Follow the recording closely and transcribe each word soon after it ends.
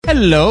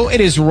Hello, it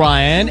is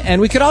Ryan,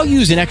 and we could all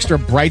use an extra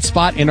bright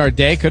spot in our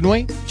day, couldn't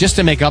we? Just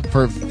to make up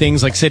for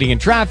things like sitting in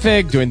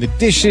traffic, doing the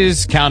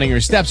dishes, counting your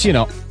steps, you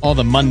know, all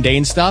the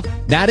mundane stuff.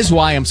 That is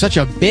why I'm such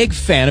a big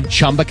fan of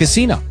Chumba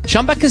Casino.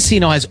 Chumba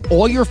Casino has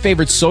all your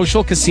favorite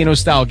social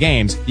casino-style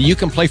games that you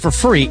can play for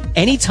free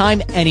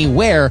anytime,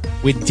 anywhere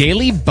with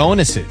daily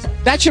bonuses.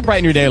 That should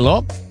brighten your day a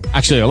little.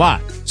 Actually, a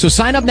lot. So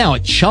sign up now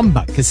at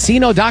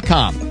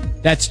ChumbaCasino.com.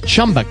 That's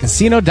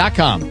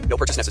ChumbaCasino.com. No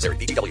purchase necessary.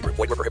 VGW Group.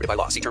 Void where prohibited by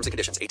law. See terms and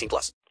conditions.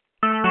 18+.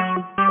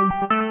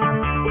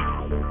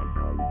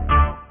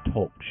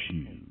 Talk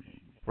shoes.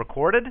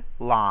 Recorded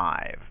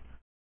live.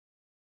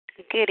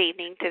 Good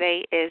evening.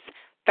 Today is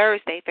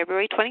Thursday,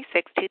 February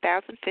 26,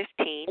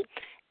 2015,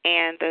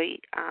 and the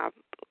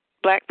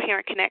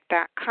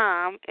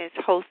BlackParentConnect.com is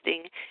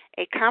hosting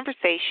a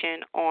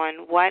conversation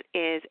on what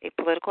is a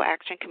political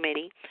action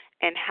committee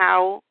and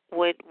how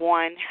would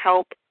one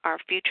help our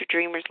future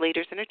dreamers,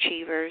 leaders, and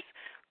achievers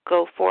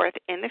go forth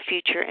in the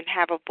future and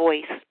have a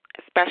voice,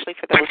 especially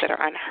for those that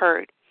are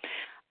unheard.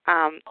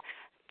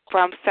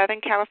 From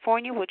Southern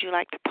California, would you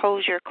like to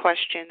pose your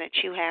question that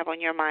you have on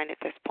your mind at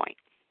this point?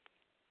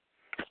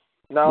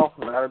 No,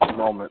 not at the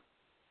moment.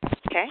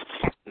 Okay.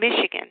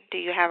 Michigan, do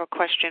you have a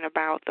question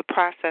about the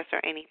process or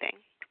anything?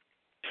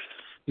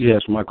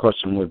 Yes, my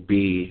question would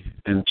be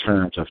in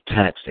terms of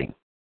taxing.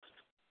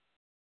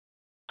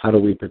 How do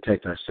we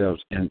protect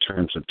ourselves in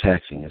terms of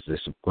taxing? Is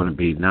this going to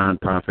be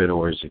nonprofit,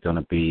 or is it going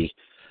to be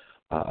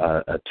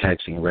a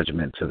taxing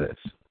regimen to this?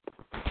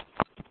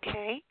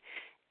 Okay.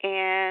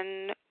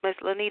 And Ms.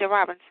 Lanita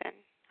Robinson,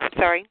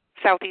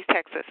 Southeast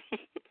Texas.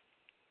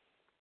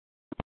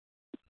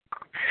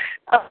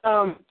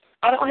 I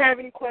don't have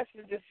any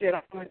questions just yet.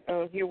 I'm going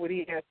to hear what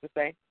he has to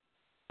say.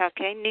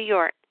 Okay. New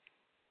York.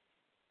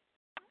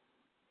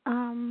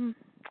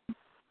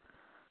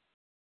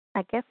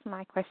 I guess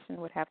my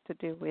question would have to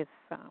do with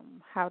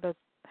how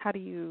do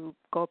you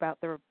go about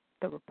the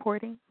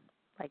reporting,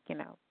 like, you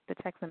know, the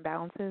checks and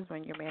balances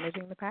when you're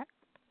managing the PAC?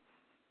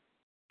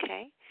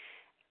 Okay.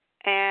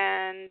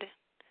 And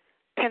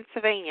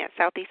Pennsylvania,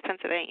 Southeast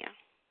Pennsylvania.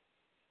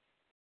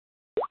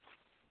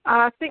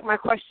 I think my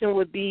question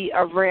would be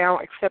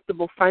around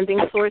acceptable funding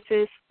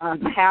sources.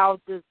 How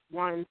does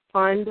one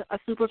fund a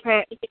super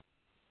PAC?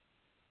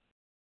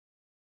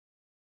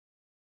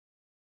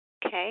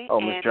 Okay. Oh,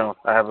 Ms. Jones,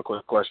 I have a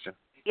quick question.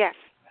 Yes.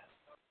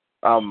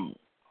 How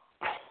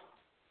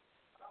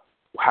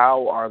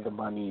are the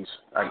monies?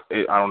 I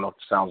don't know if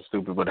it sounds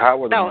stupid, but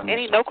how are the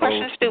monies? No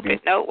question is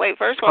stupid. No, wait.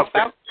 First of all,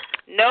 stop.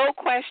 No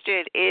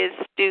question is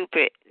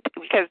stupid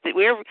because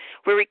we're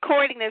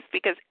recording this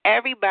because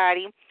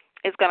everybody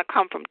is going to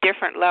come from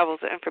different levels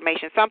of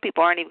information. Some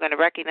people aren't even going to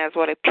recognize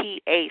what a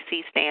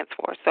PAC stands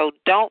for. So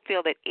don't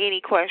feel that any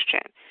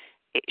question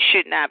it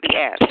should not be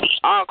asked.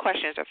 All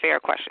questions are fair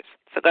questions.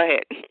 So go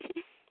ahead.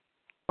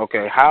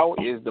 Okay, how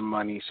is the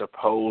money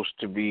supposed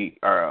to be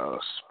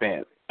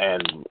spent?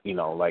 And, you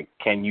know, like,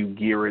 can you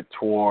gear it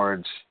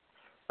towards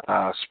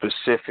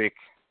specific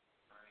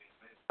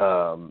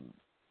agendas,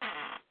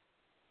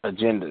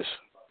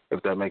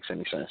 if that makes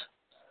any sense?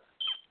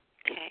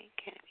 Okay,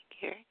 can I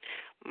hear it?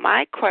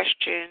 My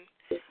question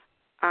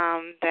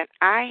that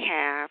I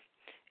have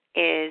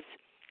is,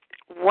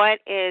 what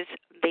is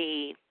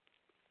the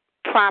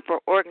proper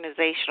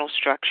organizational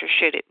structure?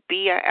 Should it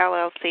be a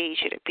LLC?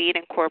 Should it be an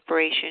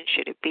incorporation?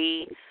 Should it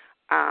be,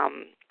 I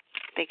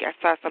think I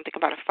saw something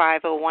about a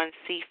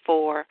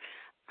 501c4,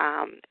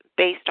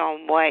 based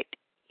on what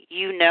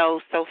you know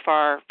so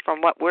far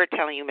from what we're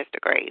telling you, Mr.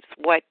 Graves.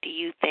 What do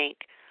you think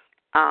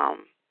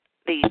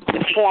the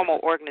formal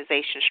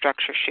organization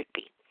structure should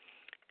be?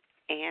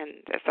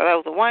 And so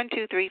those are 1,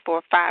 2, 3,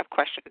 4, 5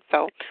 questions.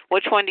 So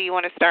which one do you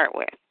want to start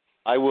with?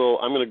 I'm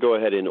going to go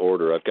ahead in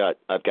order. I've got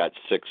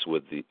 6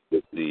 with the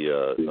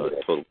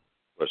total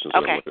questions.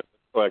 Okay.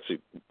 Oh, actually,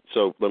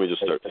 so let me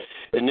just start.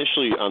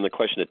 Initially, on the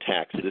question of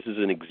tax, this is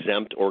an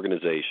exempt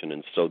organization,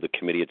 and so the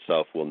committee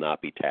itself will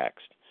not be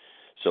taxed.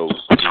 So,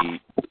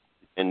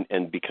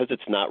 and because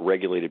it's not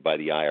regulated by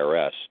the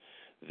IRS,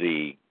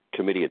 the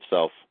committee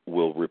itself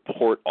will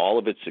report all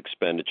of its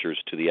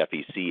expenditures to the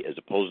FEC as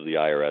opposed to the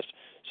IRS,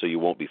 so you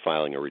won't be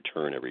filing a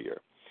return every year.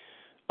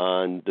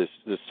 On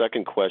the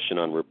second question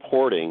on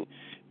reporting,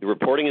 the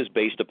reporting is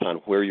based upon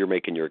where you're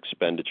making your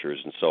expenditures,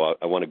 and so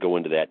I want to go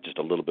into that just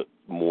a little bit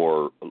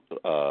more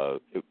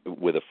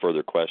with a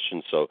further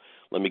question. So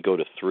let me go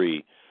to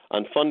 3.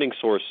 On funding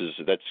sources,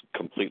 that's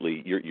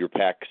completely, your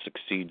PAC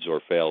succeeds or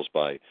fails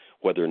by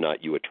whether or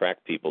not you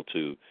attract people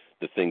to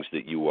the things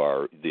that you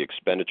are, the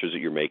expenditures that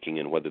you're making,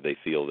 and whether they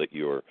feel that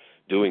you're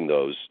doing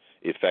those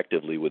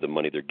effectively with the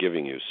money they're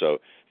giving you. So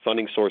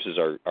funding sources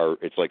are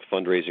it's like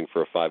fundraising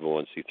for a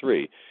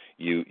 501c3.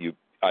 You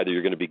either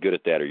you're going to be good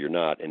at that or you're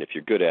not, and if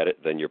you're good at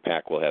it, then your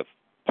PAC will have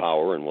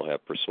power and will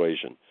have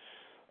persuasion.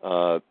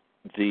 On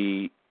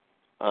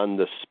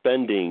the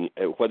spending,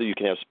 whether you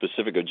can have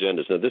specific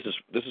agendas. Now, this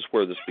is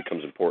where this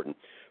becomes important.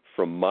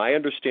 From my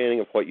understanding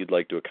of what you'd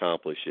like to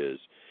accomplish is,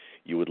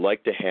 you'd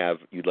like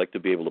to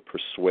be able to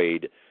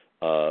persuade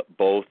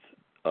both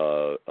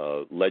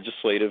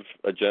legislative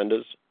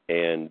agendas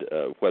and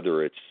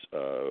whether it's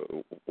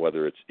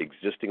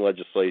existing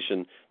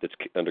legislation that's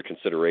under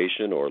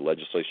consideration or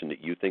legislation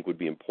that you think would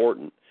be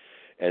important.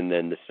 And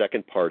then the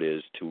second part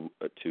is to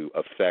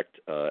affect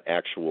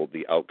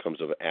the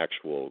outcomes of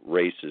actual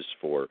races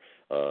for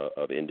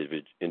of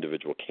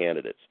individual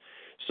candidates.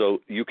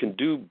 So you can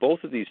do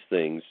both of these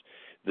things.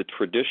 The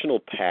traditional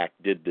PAC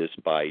did this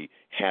by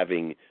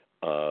having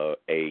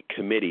a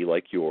committee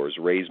like yours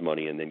raise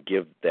money and then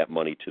give that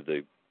money to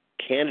the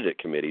candidate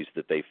committees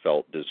that they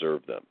felt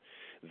deserved them.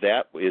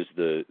 That is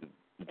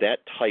that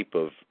type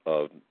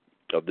of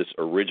this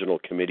original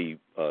committee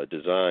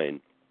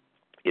design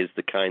is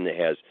the kind that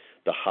has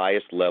the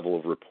highest level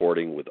of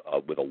reporting with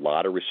a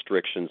lot of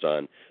restrictions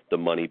on the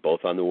money,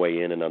 both on the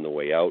way in and on the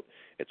way out.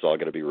 It's all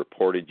going to be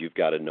reported. You've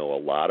got to know a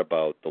lot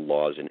about the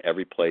laws in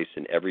every place,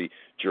 in every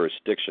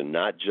jurisdiction,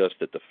 not just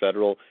at the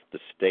federal, the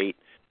state,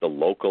 the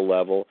local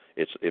level.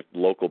 It's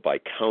local by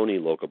county,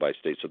 local by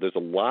state. So there's a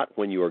lot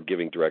when you are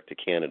giving direct to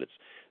candidates.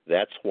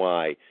 That's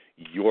why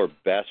your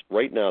best,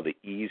 right now, the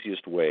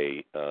easiest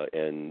way,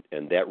 and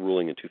that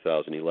ruling in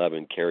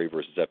 2011, Kerry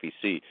versus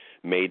FEC,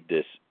 made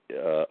this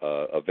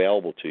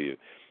available to you.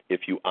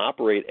 If you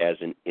operate as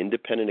an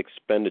independent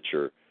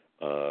expenditure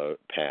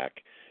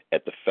PAC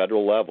at the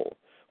federal level,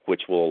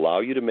 which will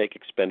allow you to make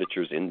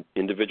expenditures in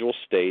individual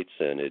states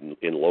and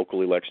in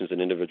local elections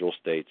in individual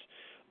states,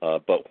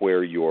 but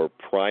where your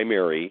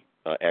primary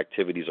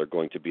activities are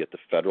going to be at the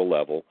federal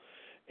level,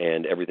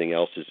 and everything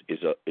else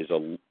is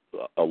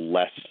a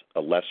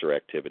lesser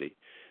activity.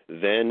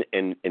 Then,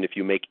 and if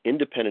you make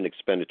independent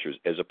expenditures,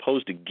 as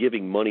opposed to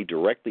giving money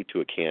directly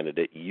to a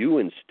candidate,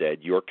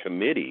 your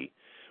committee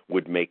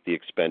would make the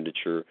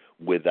expenditure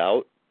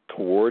without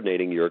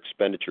coordinating your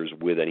expenditures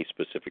with any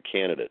specific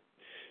candidate.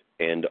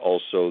 And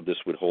also, this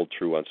would hold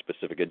true on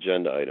specific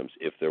agenda items.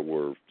 If there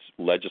were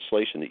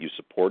legislation that you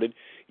supported,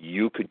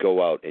 you could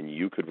go out and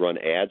you could run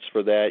ads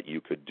for that. You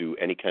could do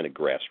any kind of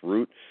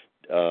grassroots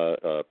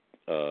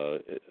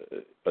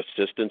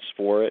assistance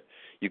for it.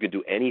 You could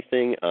do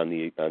anything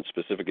on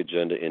specific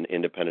agenda in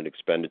independent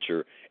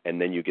expenditure, and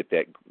then you get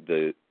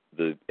the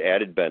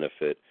added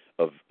benefit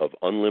of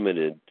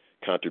unlimited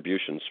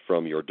contributions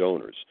from your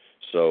donors.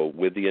 So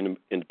with the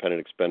independent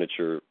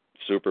expenditure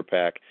Super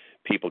PAC,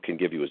 people can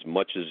give you as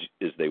much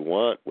as they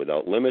want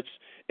without limits,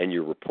 and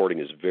your reporting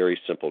is very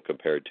simple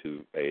compared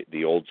to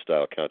the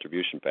old-style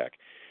contribution PAC.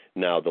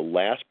 Now, the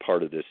last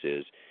part of this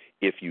is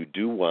if you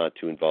do want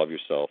to involve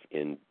yourself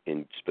in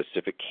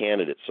specific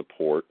candidate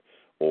support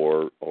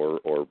or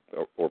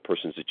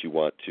persons that you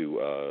want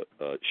to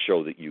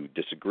show that you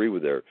disagree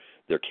with their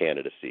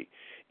candidacy.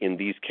 In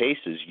these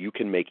cases, you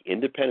can make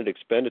independent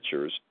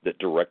expenditures that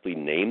directly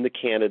name the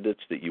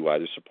candidates that you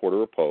either support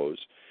or oppose,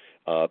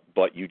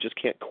 but you just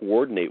can't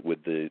coordinate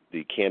with the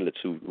candidates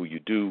who you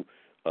do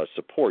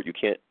support. You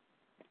can't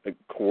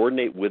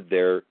coordinate with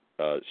their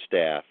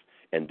staff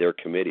and their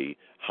committee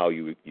how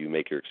you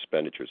make your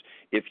expenditures.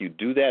 If you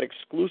do that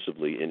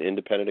exclusively in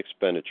independent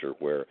expenditure,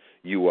 where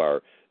you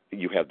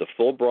have the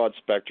full broad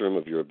spectrum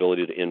of your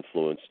ability to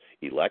influence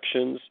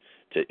elections,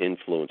 to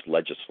influence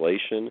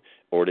legislation,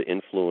 or to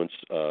influence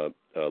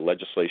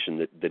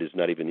legislation that is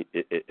not even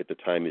at the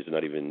time is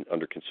not even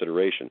under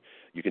consideration.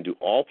 You can do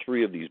all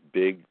three of these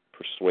big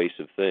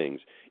persuasive things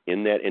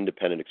in that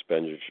independent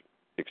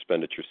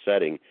expenditure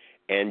setting,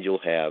 and you'll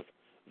have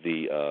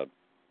the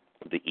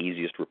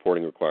easiest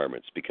reporting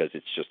requirements, because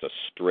it's just a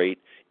straight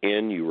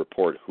in. You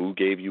report who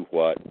gave you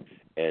what,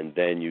 and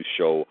then you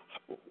show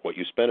what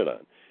you spent it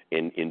on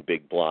in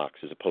big blocks,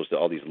 as opposed to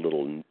all these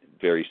little,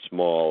 very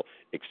small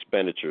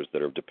expenditures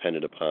that are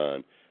dependent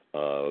upon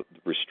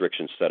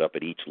restrictions set up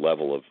at each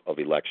level of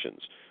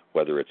elections,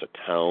 whether it's a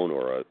town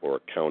or a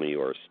county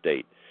or a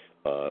state,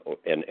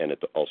 and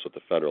also at the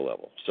federal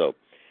level. So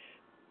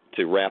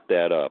to wrap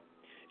that up,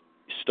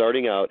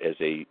 starting out as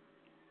a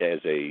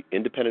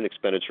independent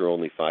expenditure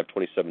only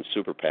 527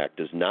 Super PAC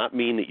does not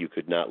mean that you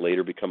could not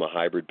later become a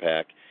hybrid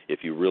PAC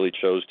if you really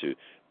chose to.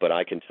 But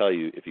I can tell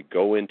you, if you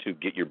go into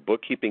get your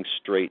bookkeeping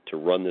straight to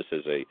run this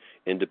as a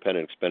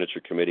independent expenditure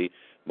committee,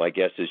 my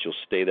guess is you'll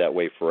stay that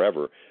way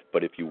forever.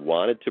 But if you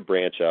wanted to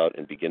branch out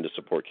and begin to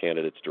support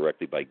candidates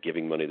directly by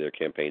giving money to their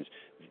campaigns,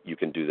 you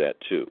can do that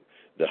too.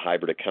 The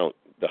hybrid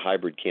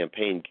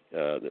campaign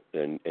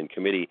and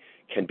committee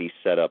can be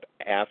set up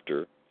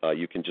after.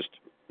 You can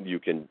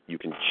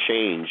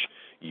change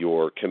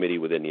your committee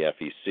within the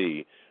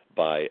FEC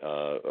by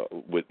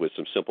with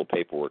some simple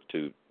paperwork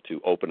to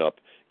open up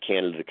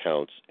candidate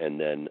accounts and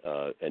then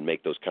and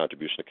make those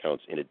contribution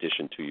accounts in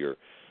addition to your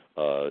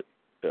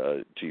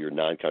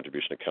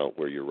non-contribution account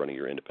where you're running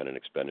your independent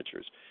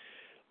expenditures.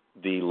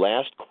 The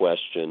last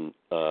question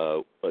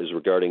is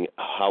regarding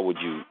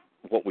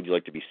what would you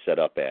like to be set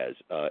up as,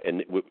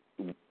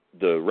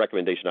 the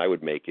recommendation I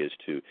would make is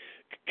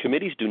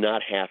committees do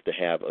not have to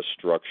have a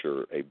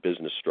structure, a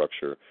business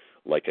structure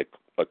like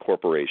a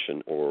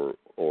corporation or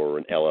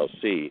an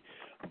LLC,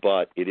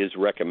 but it is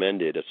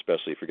recommended,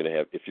 especially if you're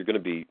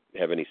going to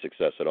have any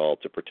success at all,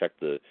 to protect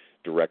the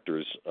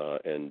directors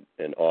and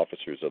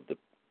officers of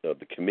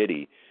the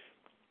committee,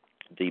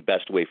 the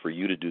best way for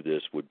you to do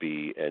this would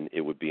be, and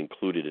it would be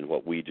included in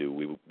what we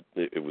do,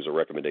 it was a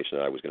recommendation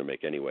that I was going to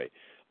make anyway,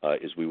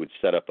 is we would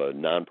set up a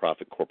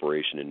nonprofit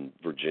corporation in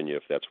Virginia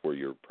if that's where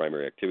your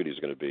primary activity is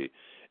going to be,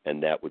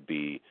 and that would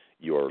be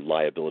your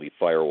liability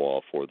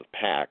firewall for the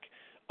PAC.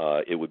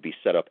 It would be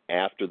set up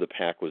after the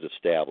PAC was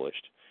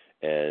established,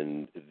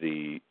 and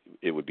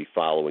it would be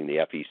following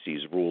the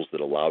FEC's rules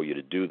that allow you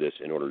to do this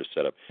in order to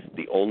set up.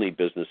 The only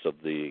business of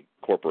the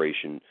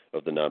corporation,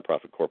 of the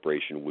nonprofit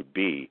corporation, would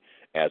be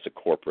as a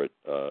corporate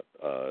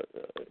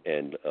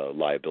and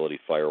liability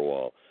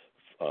firewall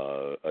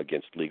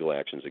against legal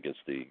actions against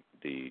the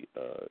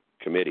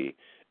committee,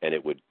 and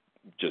it would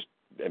just,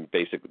 and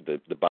basically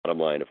the bottom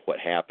line of what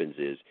happens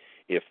is,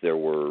 if there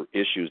were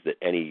issues that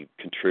any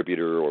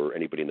contributor or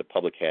anybody in the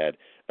public had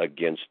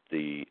against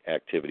the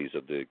activities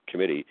of the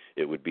committee,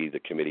 it would be the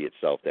committee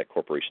itself, that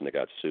corporation, that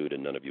got sued,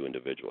 and none of you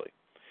individually.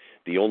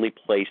 The only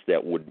place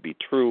that would be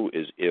true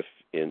is if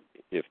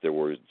there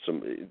were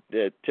some,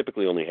 that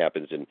typically only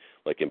happens in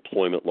like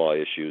employment law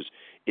issues.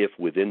 If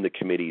within the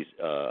committee's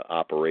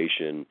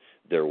operation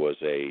there was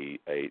a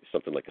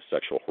something like a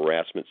sexual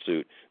harassment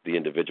suit, the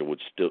individual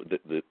would still,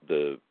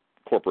 the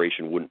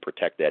corporation wouldn't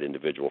protect that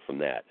individual from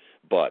that.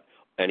 But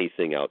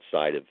anything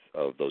outside of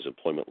those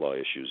employment law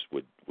issues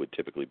would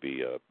typically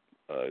be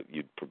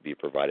you'd be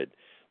provided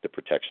the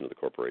protection of the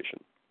corporation.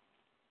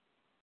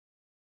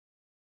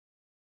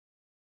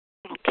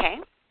 Okay.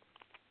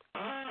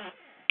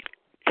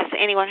 Does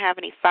anyone have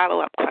any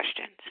follow-up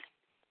questions?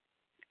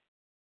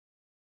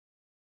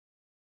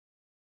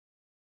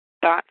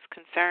 Thoughts,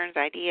 concerns,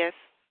 ideas?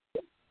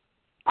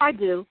 I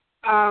do.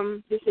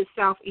 This is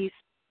Southeast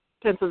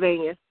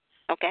Pennsylvania.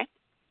 Okay.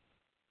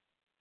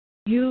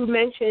 You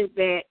mentioned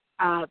that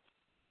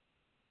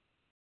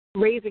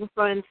raising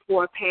funds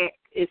for a PAC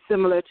is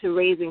similar to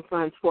raising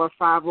funds for a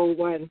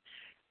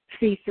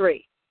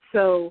 501c3.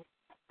 So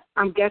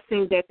I'm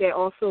guessing that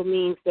also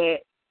means that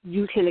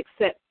you can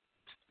accept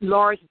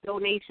large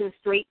donations,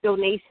 straight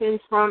donations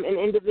from an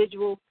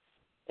individual,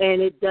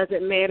 and it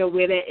doesn't matter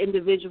where that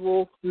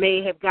individual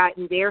may have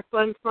gotten their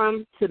funds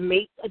from to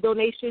make a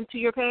donation to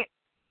your PAC?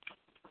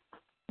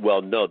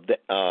 Well, no,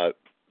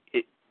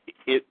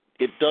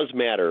 it does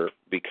matter,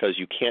 because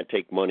you can't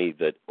take money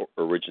that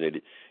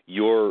originated.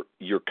 Your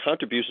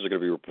contributions are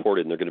going to be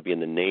reported, and they're going to be in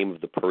the name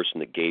of the person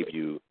that gave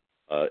you,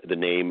 the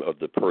name of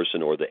the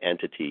person or the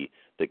entity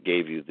that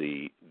gave you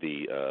the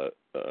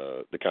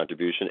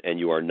contribution, and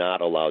you are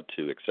not allowed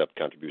to accept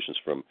contributions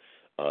from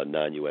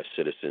non-U.S.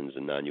 citizens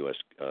and non-U.S.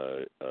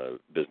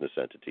 Business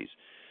entities.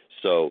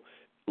 So,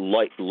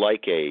 like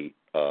a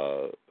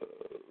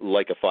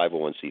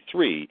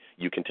 501c3,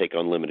 you can take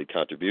unlimited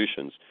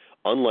contributions.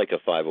 Unlike a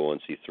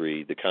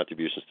 501c3, the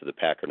contributions to the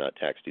PAC are not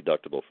tax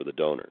deductible for the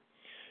donor.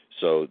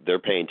 So they're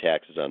paying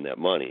taxes on that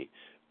money,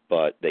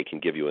 but they can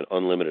give you an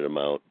unlimited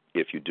amount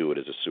if you do it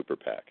as a super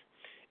PAC.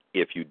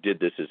 If you did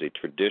this as a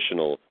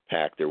traditional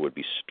PAC, there would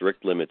be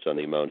strict limits on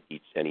the amount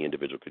any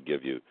individual could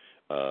give you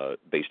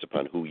based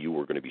upon who you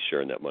were going to be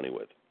sharing that money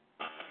with.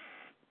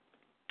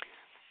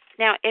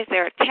 Now, is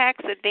there a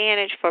tax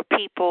advantage for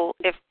people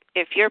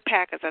if your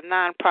PAC is a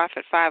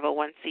nonprofit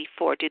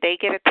 501c4? Do they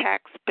get a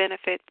tax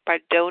benefit by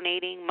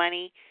donating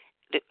money?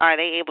 Are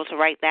they able to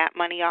write that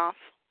money off?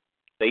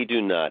 They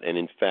do not, and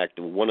in fact,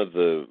 one of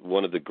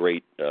the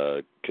great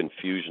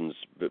confusions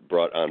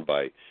brought on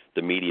by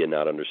the media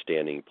not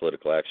understanding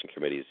political action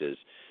committees is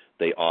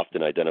they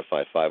often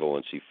identify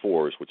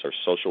 501c4s, which are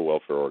social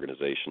welfare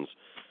organizations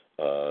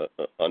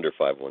under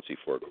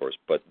 501c4, of course,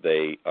 but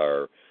they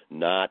are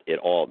not at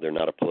all. They're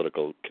not a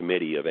political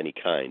committee of any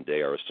kind.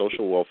 They are a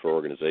social welfare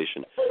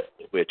organization,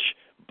 which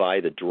by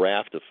the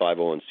draft of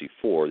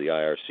 501c4, the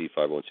IRC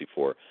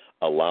 501c4,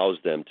 allows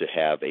them to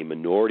have a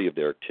minority of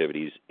their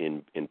activities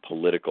in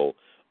political,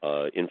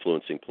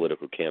 influencing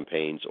political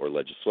campaigns or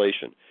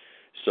legislation.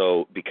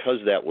 So because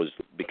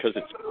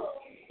it's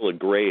a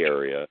gray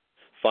area,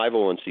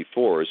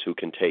 501c4s who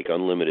can take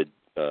unlimited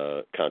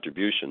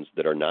contributions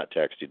that are not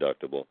tax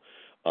deductible,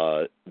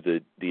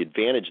 the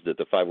advantage that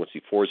the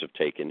 501c4s have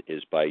taken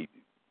is by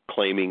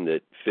claiming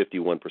that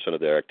 51% of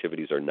their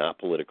activities are not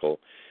political,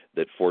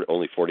 that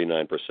only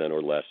 49%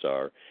 or less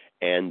are,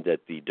 and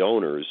that the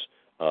donors,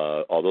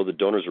 although the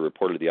donors are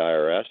reported to the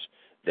IRS,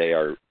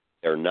 the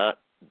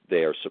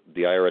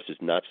IRS is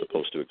not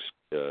supposed to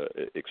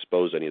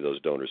expose any of those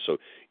donors. So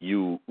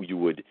you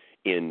would,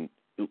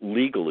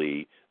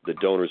 legally, the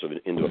donors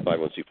into a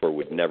 501c4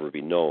 would never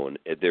be known.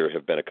 There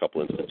have been a couple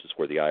instances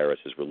where the IRS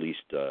has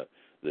released the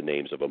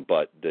names of them,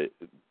 but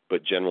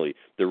generally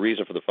the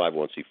reason for the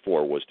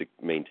 501c4 was to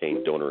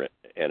maintain donor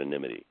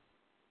anonymity.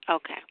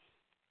 Okay.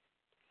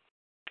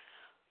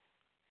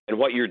 And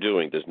what you're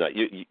doing does not.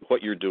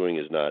 What you're doing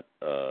is not.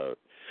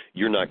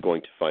 You're not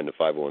going to find a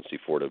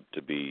 501c4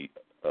 to be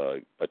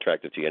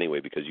attractive to you anyway,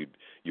 because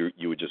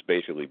you would just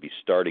basically be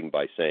starting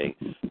by saying,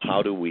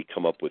 how do we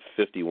come up with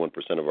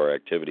 51% of our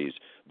activities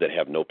that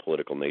have no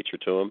political nature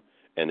to them?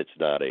 And it's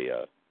not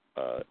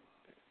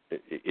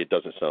it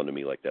doesn't sound to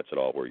me like that's at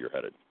all where you're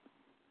headed.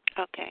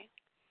 Okay.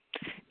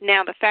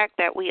 Now, the fact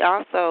that we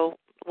also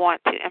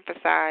want to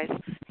emphasize,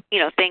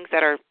 things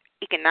that are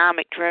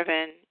economic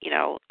driven,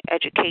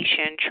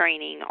 education,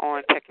 training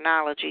on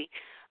technology,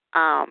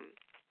 and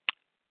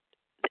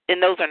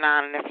those are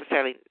not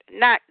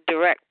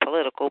direct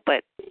political,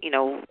 but,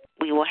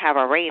 we will have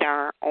a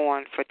radar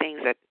on for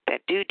things that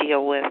do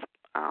deal with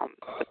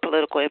the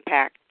political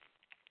impact.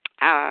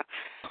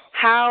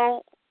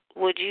 How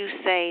would you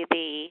say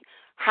the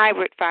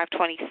hybrid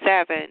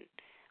 527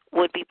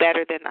 would be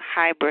better than the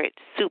hybrid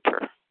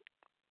super?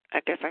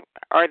 I guess,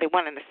 are they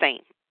one and the same?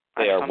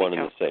 They are one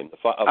and the same.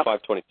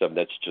 527,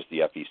 that's just the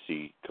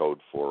FEC code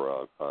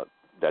for,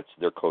 that's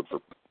their code for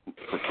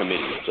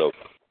committee. So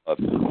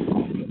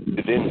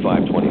within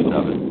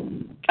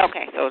 527.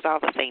 Okay, so it's all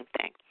the same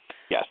thing.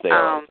 Yes, they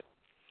are.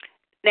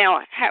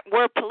 Now,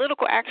 were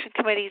political action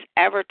committees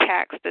ever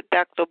tax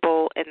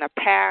deductible in the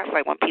past?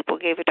 Like when people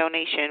gave a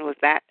donation, was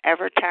that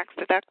ever tax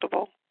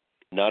deductible?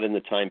 Not in the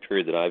time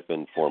period that I've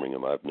been forming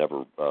them. I've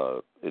never.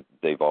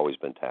 They've always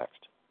been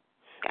taxed.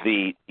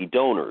 Gotcha. The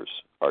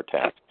donors are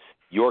taxed.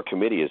 Your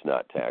committee is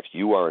not taxed.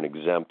 You are an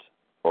exempt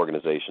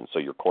organization, so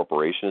your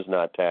corporation is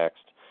not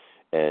taxed,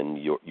 and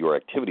your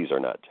activities are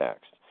not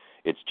taxed.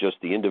 It's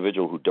just the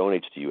individual who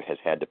donates to you has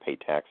had to pay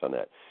tax on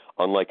that.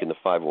 Unlike in the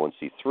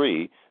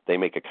 501c3, they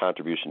make a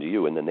contribution to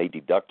you, and then they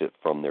deduct it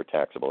from their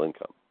taxable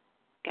income.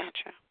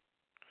 Gotcha.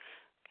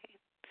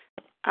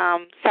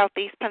 Okay.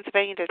 Southeast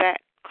Pennsylvania, does that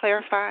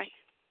clarify?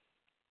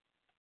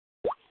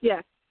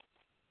 Yes.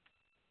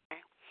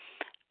 Okay.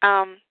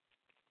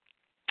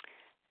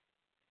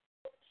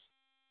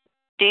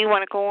 Do you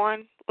want to go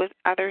on with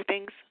other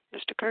things,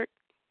 Mr. Kurt?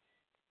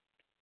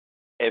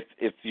 If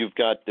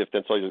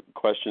that's all your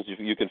questions,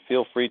 you can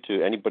feel free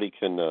to. Anybody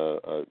can,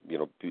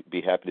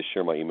 be happy to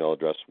share my email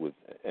address with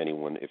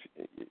anyone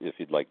if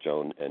you'd like,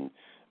 Joan, and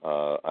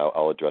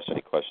I'll address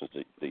any questions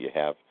that you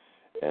have,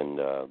 and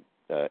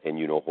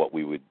what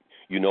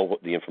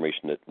the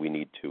information that we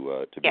need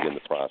to begin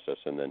the process,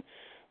 and then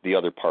the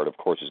other part, of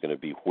course, is going to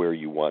be where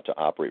you want to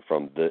operate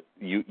from.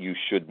 You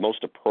should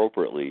most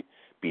appropriately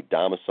be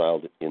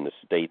domiciled in the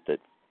state that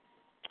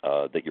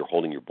you're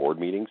holding your board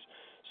meetings.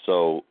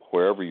 So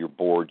wherever your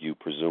board you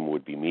presume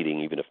would be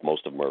meeting, even if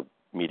most of them are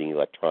meeting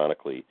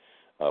electronically,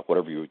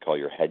 whatever you would call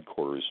your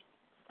headquarters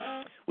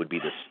would be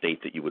the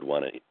state that you would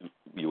want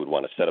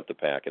to set up the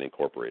PAC and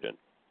incorporate in.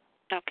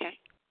 Okay.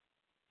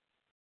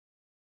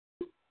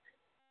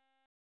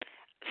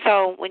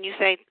 So when you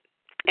say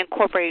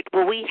incorporate,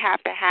 will we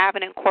have to have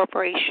an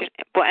incorporation?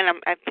 Well,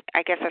 and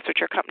I guess that's what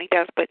your company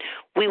does, but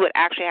we would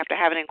actually have to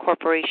have an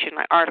incorporation,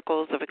 like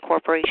articles of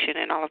incorporation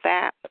and all of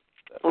that.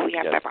 Will we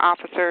have to have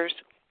officers?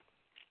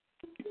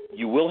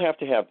 You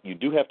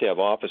do have to have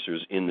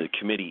officers in the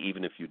committee,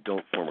 even if you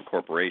don't form a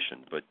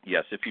corporation. But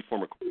yes, if you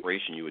form a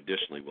corporation, you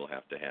additionally will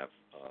have to have.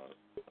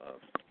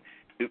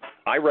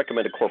 I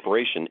recommend a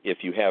corporation if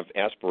you have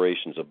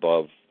aspirations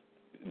above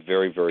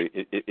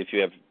if you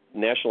have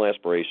national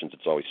aspirations.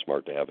 It's always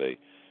smart to have a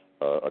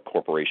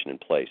corporation in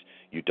place.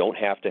 You don't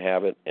have to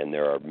have it, and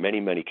there are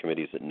many, many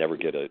committees that never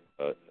get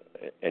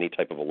any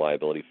type of a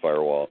liability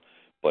firewall.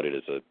 But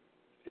it's a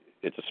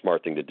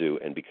smart thing to do,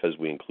 and because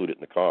we include it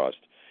in the cost.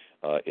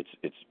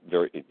 It's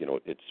very,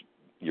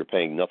 you're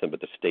paying nothing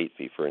but the state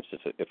fee. For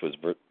instance, if it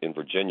was in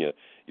Virginia,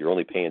 you're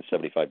only paying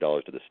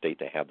 $75 to the state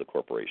to have the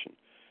corporation.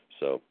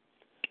 So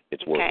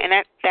it's worth it. Okay,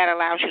 and that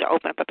allows you to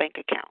open up a bank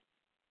account.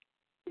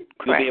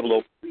 Correct. You'll be able to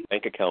open a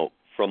bank account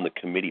from the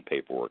committee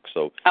paperwork.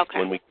 So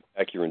when we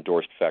back your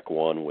endorsed FAC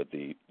 1 with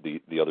the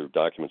other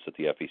documents that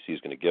the FEC is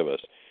going to give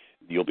us,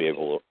 you'll be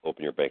able to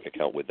open your bank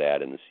account with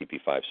that and the CP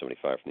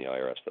 575 from the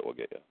IRS that we'll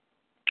get you.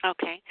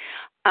 Okay.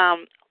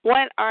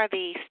 What are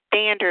the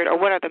standard, or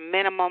what are the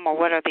minimum, or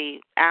what are the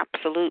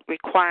absolute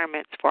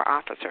requirements for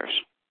officers?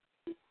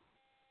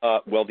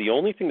 Well, the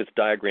only thing that's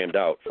diagrammed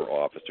out for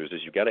officers is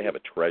you've got to have a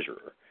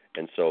treasurer.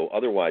 And so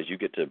otherwise you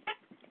get to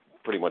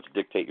pretty much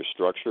dictate your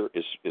structure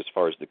as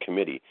far as the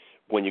committee.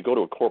 When you go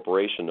to a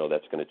corporation, though,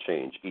 that's going to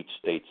change. Each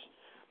state's,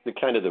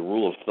 the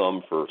rule of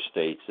thumb for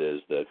states is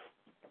that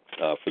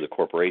for the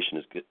corporation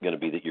is going to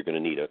be that you're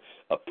going to need a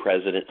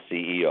president,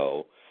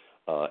 CEO,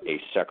 a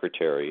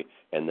secretary,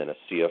 and then a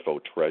CFO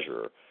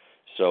treasurer.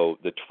 So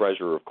the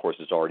treasurer, of course,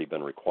 has already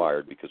been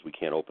required because we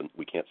can't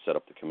set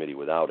up the committee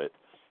without it.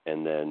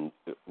 And then,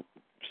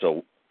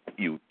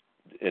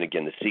 and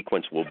again, the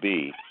sequence will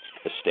be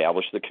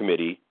establish the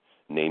committee,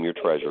 name your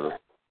treasurer,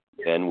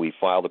 then we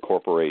file the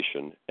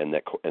corporation, and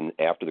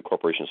after the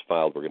corporation is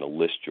filed, we're going to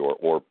list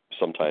or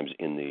sometimes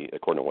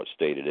according to what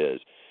state it is,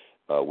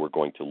 we're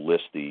going to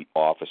list the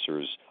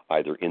officers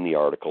either in the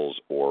articles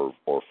or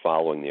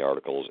following the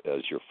articles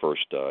as your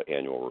first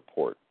annual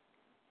report.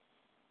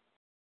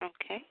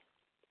 Okay.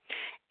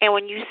 And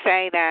when you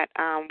say that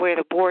we're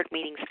the board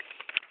meetings,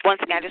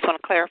 once again, I just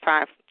want to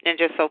clarify, and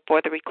just so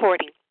for the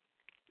recording,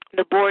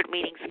 the board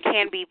meetings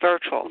can be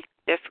virtual.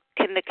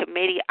 Can the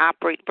committee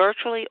operate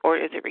virtually, or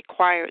is it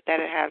required that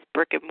it has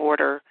brick and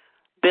mortar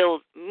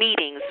build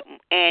meetings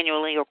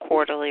annually or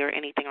quarterly or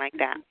anything like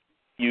that?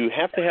 You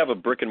have to have a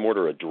brick and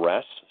mortar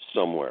address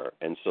somewhere,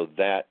 and so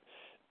that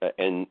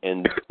and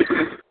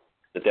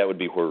that would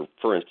be where,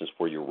 for instance,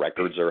 where your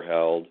records are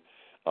held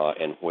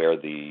and where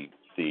the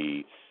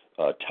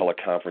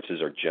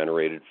teleconferences are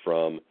generated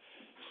from.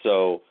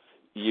 So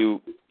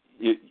you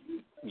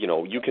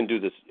can do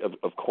this.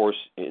 Of course,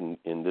 in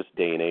this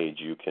day and age,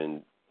 you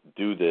can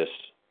do this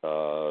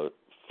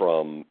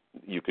from.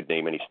 You could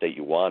name any state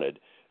you wanted,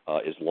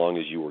 as long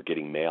as you were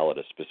getting mail at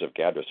a specific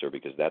address there,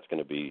 because that's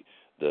going to be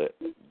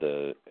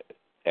the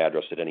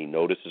address that any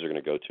notices are going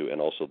to go to, and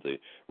also the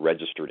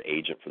registered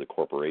agent for the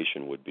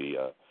corporation would be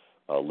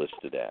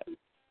listed at.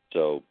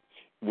 So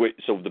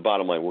the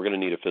bottom line, we're going to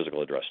need a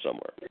physical address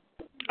somewhere.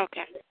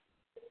 Okay.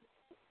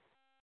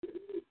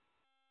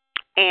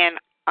 And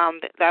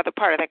the other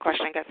part of that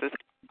question, I guess, is,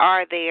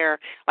 are there,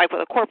 like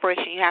with a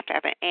corporation, you have to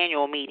have an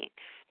annual meeting.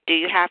 Do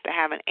you have to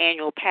have an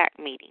annual PAC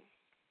meeting?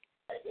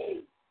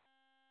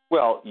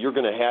 Well, you're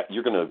going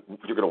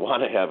to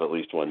want to have at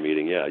least one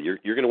meeting. Yeah, you're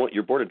going to want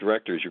your board of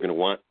directors. You're going to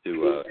want to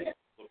look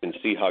and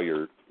see how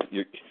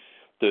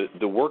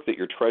the work that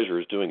your treasurer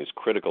is doing is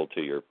critical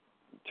to your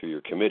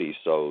committee.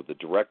 So the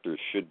directors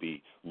should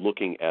be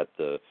looking at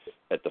the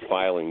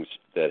filings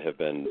that have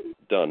been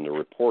done, the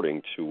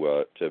reporting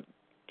to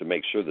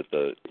make sure that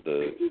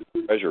the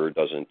treasurer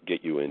doesn't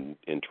get you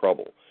in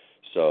trouble.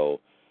 So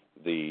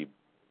the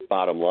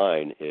bottom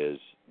line is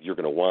you're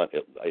going to want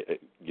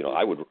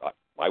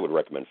I would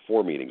recommend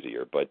 4 meetings a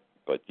year, but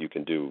you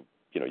can do,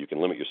 you can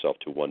limit yourself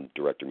to 1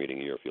 director meeting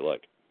a year if you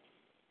like.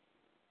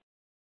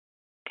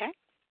 Okay.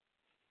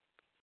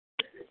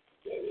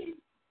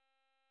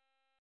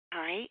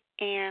 All right.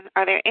 And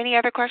are there any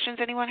other questions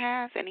anyone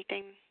has?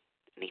 Anything,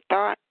 any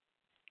thought?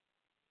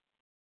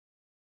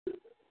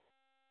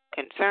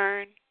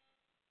 Concern?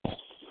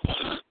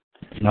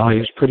 No, he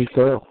was pretty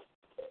thorough.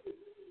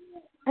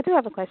 I do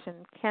have a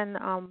question. Can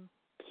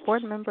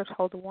board members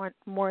hold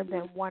more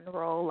than one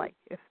role, like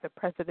if the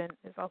president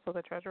is also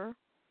the treasurer?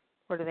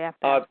 Or do they have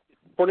to?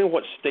 According to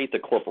what state the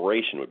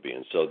corporation would be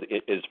in. So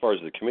as far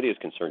as the committee is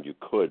concerned, you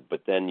could,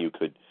 but then you're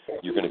going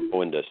to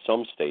go into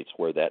some states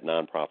where that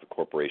nonprofit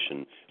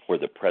corporation, where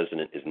the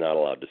president is not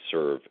allowed to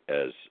serve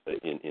as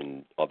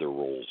in other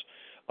roles.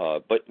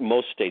 But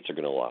most states are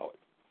going to allow it.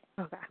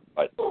 Okay.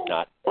 But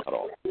not at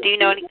all. Do you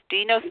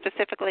know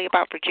specifically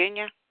about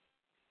Virginia?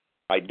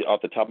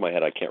 Off the top of my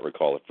head, I can't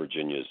recall if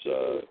Virginia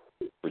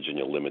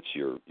limits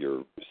your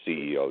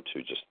CEO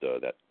to just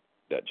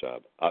that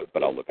job,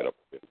 but I'll look it up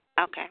for you.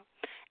 Okay.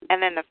 And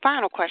then the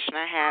final question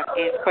I have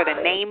is for the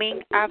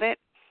naming of it.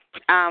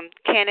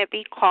 Can it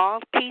be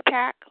called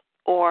PETAC,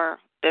 or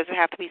does it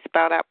have to be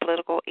spelled out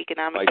Political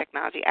Economic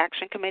Technology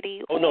Action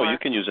Committee? Oh, no, you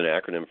can use an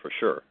acronym for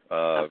sure.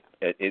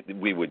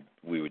 We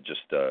would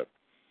just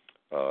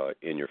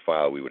in your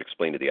file we would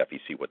explain to the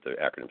FEC what the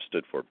acronym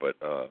stood for,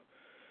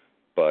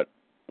 but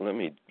let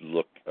me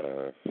look.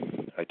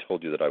 I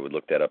told you that I would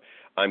look that up.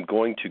 I'm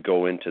going to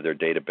go into their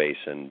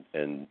database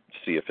and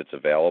see if it's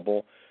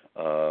available,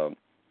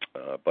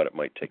 but it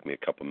might take me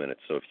a couple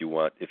minutes. So if you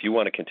want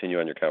to continue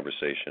on your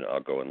conversation,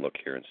 I'll go and look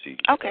here and see.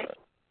 Okay.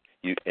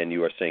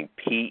 You are saying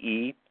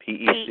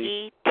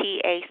PEPAC?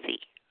 PEPAC.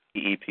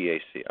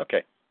 PEPAC.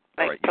 Okay. Like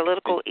all right.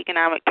 Political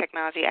Economic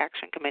Technology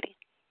Action Committee.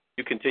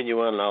 You continue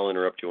on, and I'll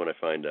interrupt you when I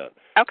find out.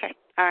 Okay.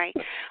 All right.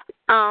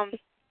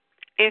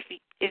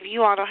 If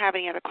you all don't have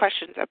any other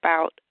questions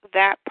about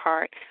that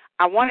part,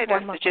 I wanted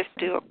us to just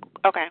do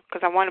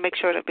because I want to make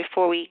sure that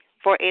before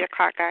 8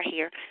 o'clock got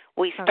here,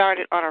 we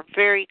started on a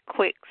very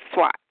quick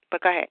swap.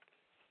 But go ahead.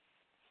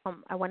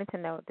 I wanted to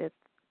know, does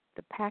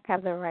the PAC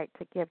have the right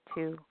to give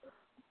to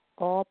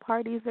all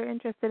parties they're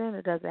interested in,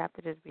 or does it have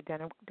to just be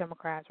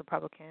Democrats,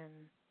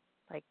 Republicans?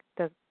 Like,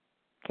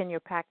 can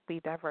your PAC be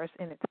diverse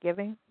in its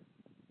giving?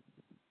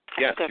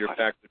 Yes, your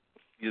PAC.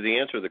 The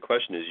answer to the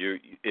question is,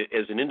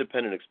 as an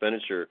independent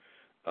expenditure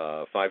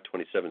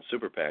 527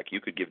 super PAC, you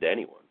could give to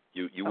anyone.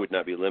 You would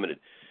not be limited.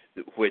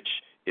 Which,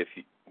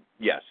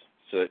 yes.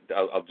 So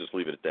I'll just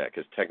leave it at that,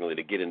 because technically,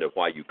 to get into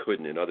why you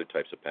couldn't in other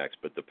types of PACs,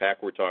 but the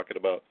PAC we're talking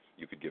about,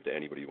 you could give to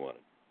anybody you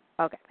wanted.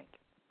 Okay, thank you.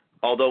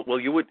 Although,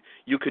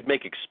 you could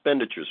make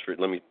expenditures for.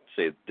 Let me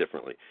say it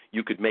differently.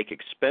 You could make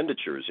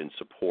expenditures in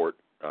support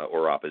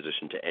or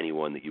opposition to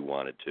anyone that you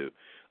wanted to,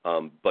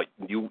 but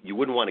you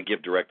wouldn't want to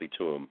give directly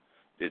to them.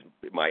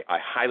 I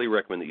highly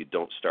recommend that you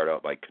don't start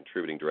out by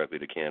contributing directly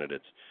to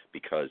candidates,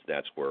 because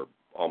that's where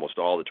almost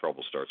all the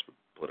trouble starts with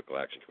political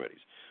action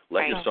committees.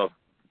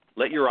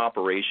 Let your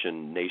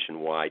operation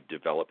nationwide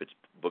develop its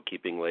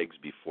bookkeeping legs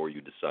before you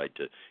decide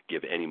to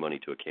give any money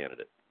to a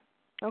candidate.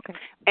 Okay.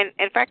 And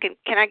if I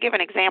can I give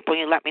an example?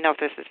 You let me know if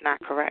this is not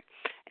correct.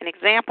 An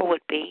example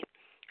would be,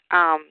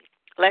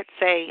 let's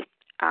say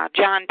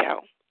John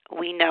Doe,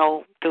 we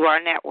know through our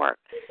network,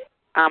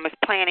 is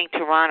planning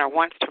to run or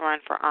wants to run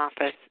for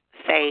office,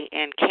 say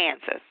in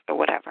Kansas or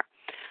whatever,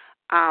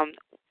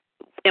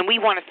 and we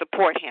want to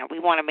support him. We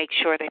want to make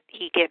sure that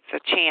he gets a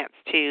chance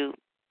to,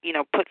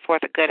 put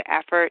forth a good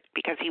effort,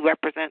 because he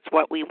represents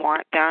what we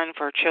want done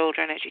for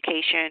children,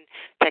 education,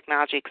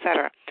 technology,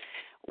 etc.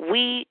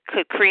 We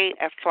could create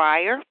a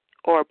flyer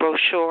or a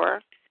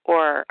brochure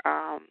or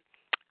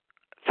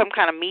some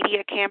kind of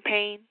media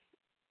campaign,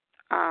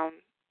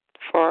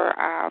 for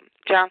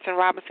Johnson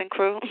Robinson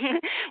crew.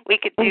 we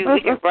could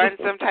run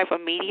some type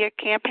of media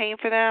campaign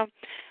for them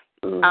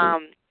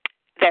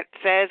that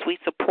says we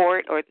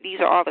support, or these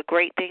are all the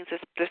great things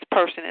this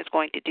person is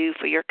going to do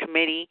for your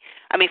committee.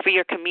 For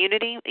your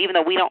community, even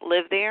though we don't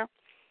live there,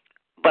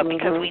 but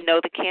because we know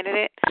the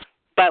candidate.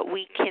 But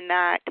we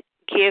cannot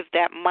give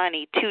that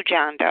money to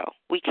John Doe.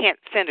 We can't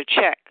send a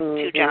check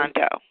to John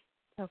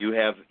Doe. You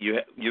have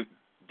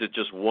there's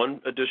just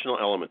one additional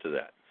element to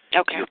that.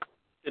 Okay. You're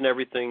in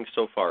everything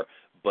so far,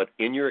 but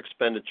in your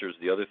expenditures,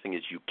 the other thing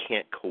is you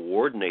can't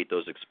coordinate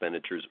those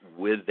expenditures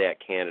with that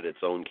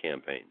candidate's own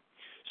campaign.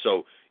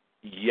 So,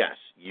 yes,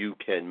 you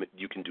can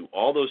do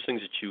all those things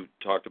that you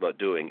talked about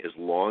doing as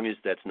long as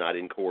that's not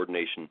in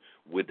coordination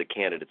with the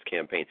candidate's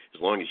campaign.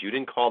 As long as you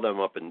didn't call them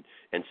up and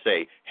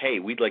say, hey,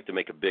 we'd like to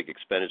make a big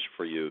expenditure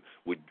for you.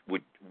 Would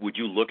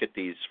you look at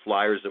these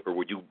flyers, or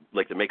would you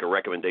like to make a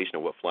recommendation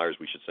of what flyers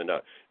we should send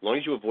out? As long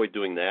as you avoid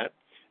doing that,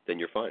 then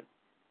you're fine.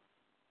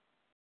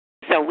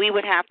 So we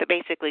would have to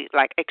basically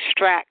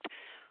extract.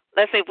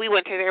 Let's say if we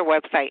went to their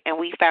website and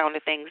we found the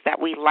things that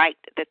we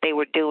liked that they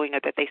were doing or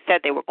that they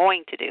said they were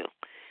going to do,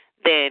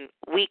 then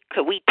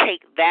could we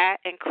take that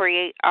and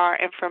create our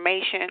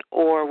information,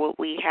 or would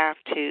we have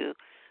to,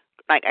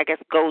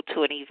 go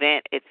to an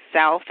event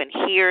itself and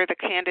hear the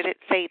candidate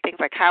say things?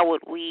 How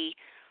would we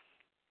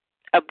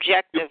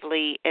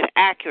objectively and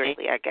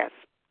accurately,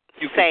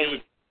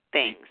 say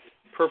things?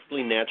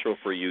 Perfectly natural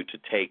for you to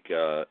take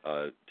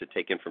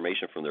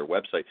information from their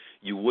website.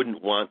 You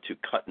wouldn't want to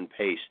cut and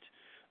paste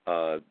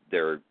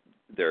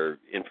their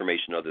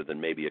information other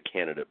than maybe a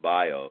candidate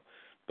bio,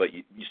 but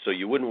so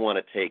you wouldn't want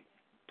to take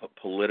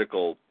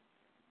political,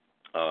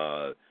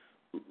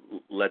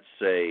 let's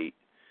say,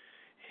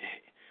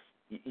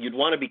 you'd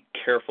want to be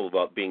careful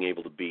about being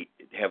able to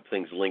have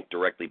things linked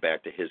directly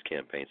back to his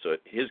campaign. So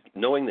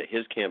knowing that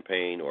his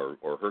campaign or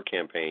her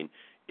campaign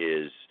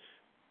is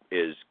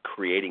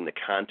creating the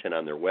content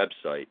on their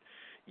website,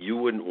 you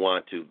wouldn't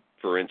want to,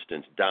 for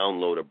instance,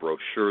 download a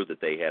brochure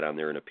that they had on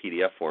there in a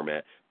PDF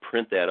format,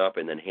 print that up,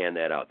 and then hand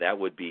that out. That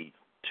would be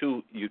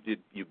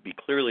you'd be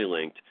clearly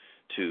linked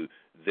to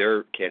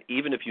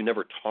even if you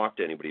never talked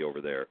to anybody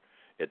over there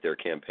at their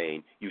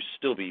campaign, you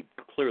still be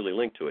clearly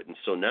linked to it. And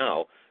so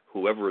now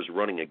whoever is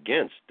running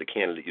against the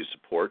candidate you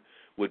support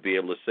would be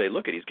able to say,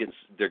 look,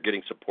 they're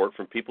getting support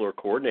from people who are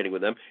coordinating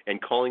with them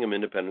and calling them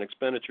independent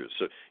expenditures.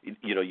 So,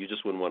 you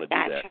just wouldn't want to do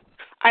that. All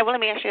right, well, let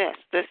me ask you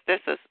this. This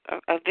is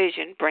a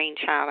vision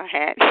brainchild I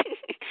had.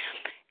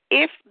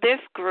 If this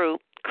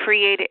group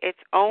created its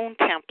own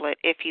template,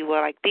 if you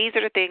will, these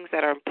are the things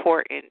that are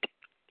important,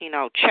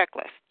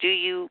 checklist. Do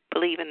you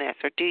believe in this,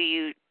 or do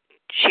you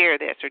share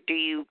this, or do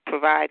you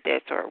provide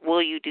this, or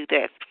will you do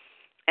this?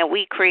 And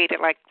we created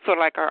sort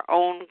of our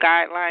own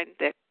guideline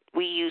that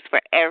we use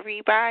for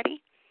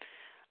everybody.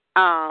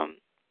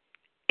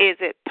 Is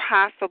it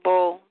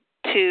possible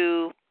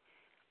to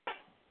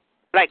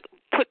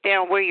put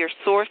down where your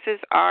sources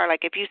are?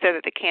 If you said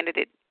that the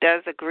candidate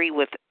does agree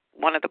with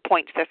one of the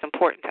points that's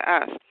important to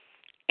us,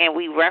 and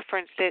we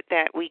referenced it,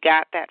 that we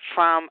got that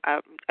from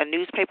a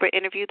newspaper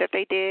interview that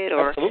they did,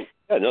 or absolutely.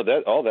 Yeah, no,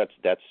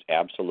 that's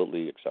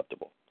absolutely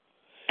acceptable.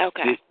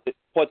 Okay.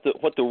 What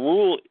the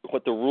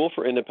rule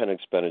for independent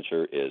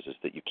expenditure is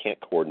that you can't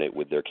coordinate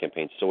with their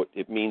campaign. So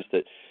it means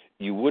that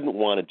you wouldn't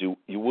want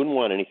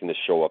anything to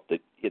show up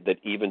that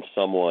even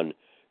someone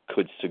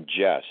could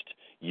suggest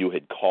you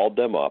had called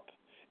them up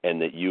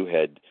and that you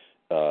had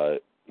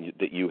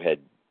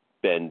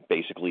been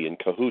basically in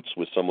cahoots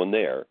with someone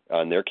there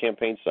on their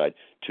campaign side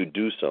to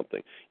do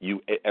something.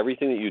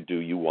 Everything that you do,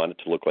 you want it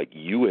to look like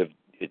you have.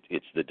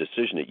 It's the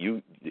decision that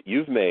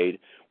you've made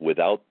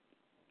without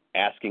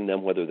asking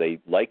them whether they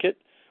like it,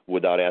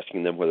 without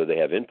asking them whether they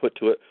have input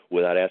to it,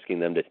 without asking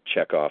them to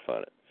check off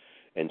on it.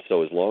 And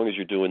so as long as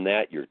you're doing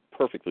that, you're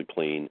perfectly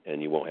clean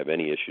and you won't have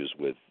any issues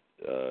with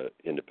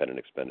independent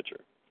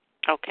expenditure.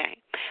 Okay.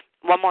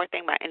 One more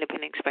thing about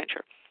independent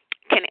expenditure.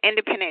 Can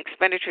independent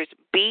expenditures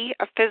be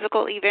a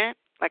physical event,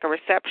 like a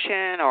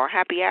reception or a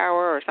happy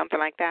hour or something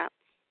like that?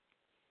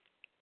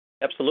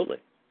 Absolutely.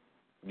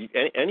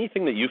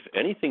 Anything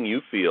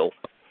you feel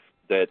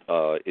that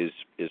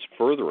is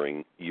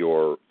furthering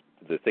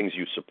the things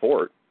you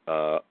support,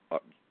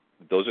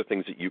 those are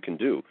things that you can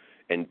do,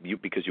 and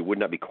because you would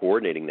not be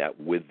coordinating that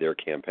with their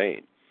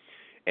campaign,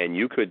 and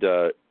you could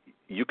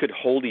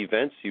hold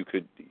events.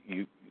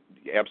 You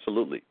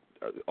absolutely,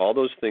 all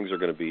those things are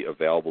going to be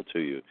available to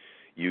you.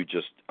 You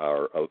just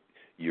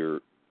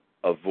you're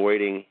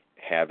avoiding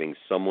having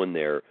someone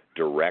there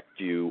direct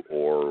you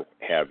or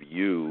have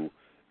you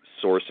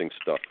sourcing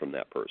stuff from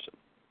that person.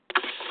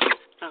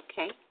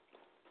 Okay.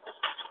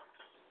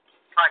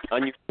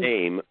 On your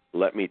name,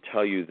 let me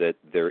tell you that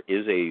there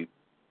is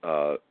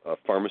a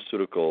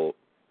pharmaceutical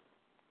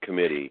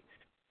committee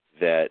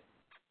that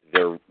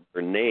their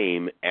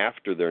name,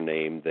 after their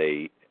name,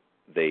 they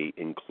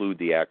include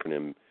the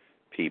acronym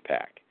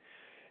PETAC.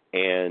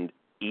 And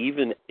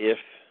even if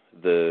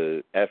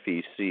the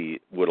FEC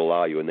would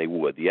allow you, and they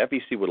would, the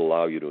FEC would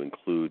allow you to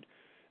include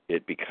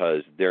it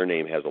because their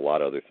name has a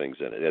lot of other things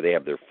in it. They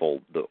have the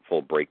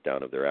full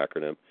breakdown of their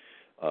acronym.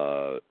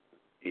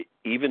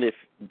 Even if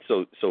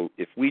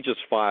if we just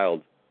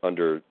filed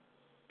under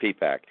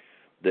PPAC,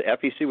 the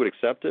FEC would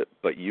accept it,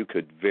 but you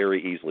could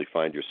very easily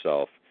find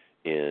yourself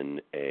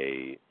in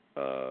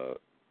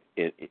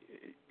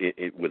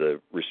with a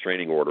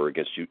restraining order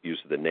against use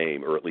of the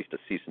name, or at least a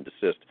cease and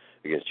desist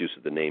against use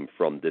of the name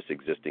from this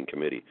existing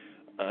committee.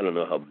 I don't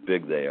know how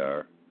big they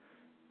are.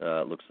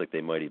 It looks like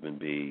they might even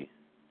be.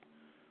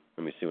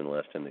 Let me see when the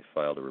last time they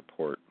filed a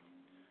report.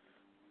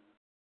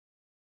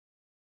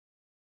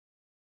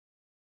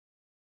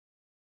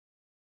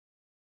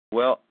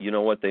 Well, you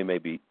know what? They may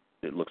be.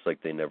 It looks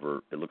like they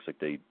never. It looks like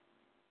they.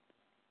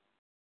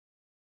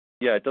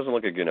 Yeah, it doesn't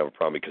look like you're gonna have a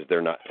problem because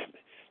they're not.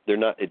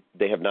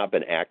 They have not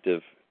been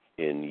active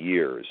in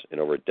years, in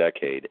over a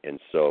decade, and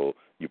so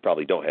you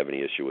probably don't have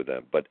any issue with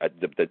them. But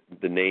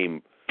the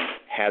name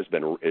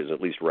is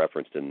at least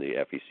referenced in the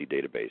FEC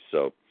database.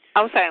 So.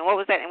 I'm sorry. What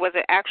was that? Was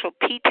it actual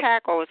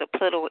PETAC or was it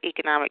Political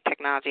Economic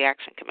Technology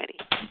Action Committee?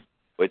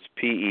 It's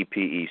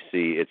PEPEC.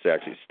 It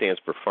actually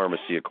stands for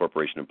Pharmacia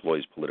Corporation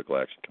Employees Political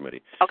Action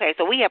Committee. Okay,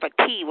 so we have a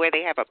T where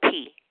they have a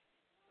P.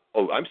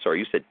 Oh, I'm sorry.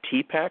 You said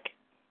TPAC?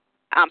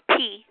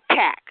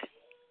 PETAC.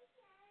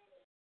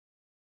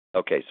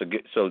 Okay,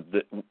 so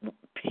the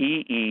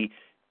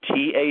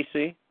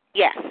PETAC?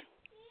 Yes.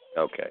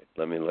 Okay,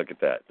 let me look at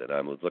that. That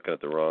I was looking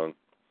at the wrong.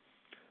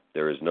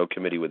 There is no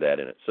committee with that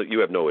in it, so you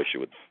have no issue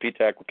with it.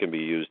 PETAC can be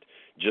used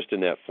just in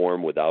that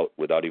form without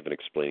even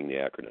explaining the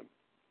acronym.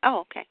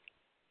 Oh, okay.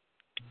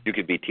 You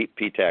could be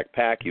PETAC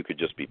PAC. You could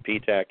just be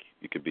PETAC.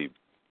 You could be.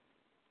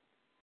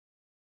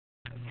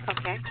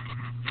 Okay.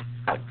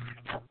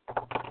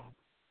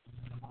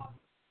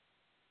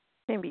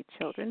 Can be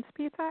Children's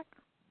PETAC.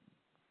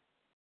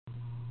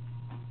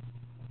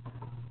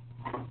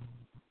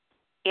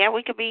 Yeah,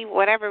 we could be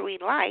whatever we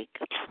like.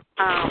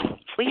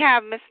 We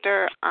have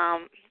Mr.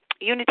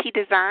 Unity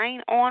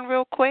Design on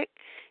real quick.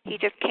 He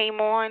just came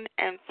on,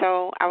 and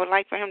so I would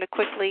like for him to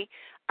quickly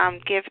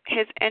give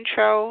his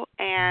intro.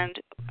 And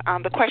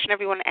the question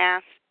everyone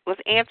was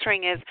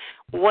answering is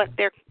what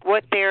their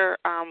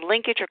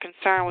linkage or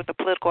concern with the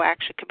Political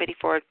Action Committee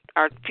for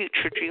our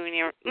future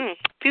dreamers,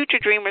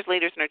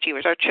 leaders, and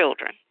achievers, our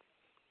children.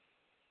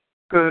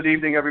 Good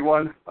evening,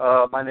 everyone.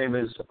 My name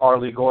is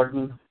Arlie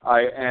Gordon.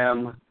 I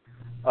am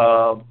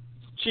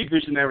Chief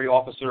Visionary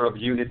Officer of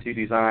Unity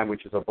Design,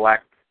 which is a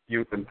Black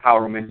youth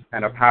empowerment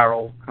and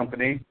apparel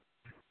company.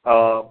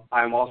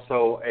 I'm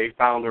also a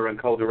founder and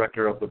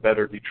co-director of the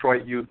Better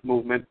Detroit Youth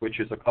Movement, which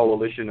is a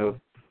coalition of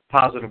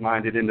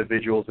positive-minded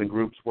individuals and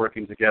groups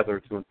working together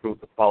to improve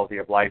the quality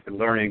of life and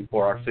learning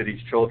for our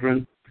city's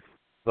children.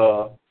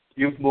 The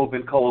Youth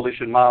Movement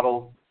Coalition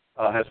model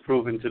has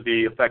proven to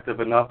be effective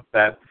enough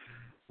that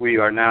we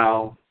are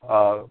now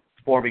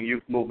forming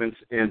youth movements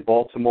in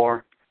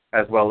Baltimore,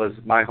 as well as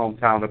my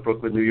hometown of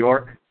Brooklyn, New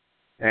York.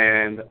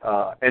 And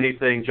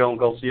anything Joan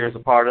Gauthier is a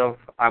part of,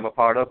 I'm a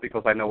part of,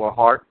 because I know her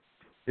heart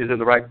is in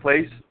the right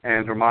place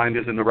and her mind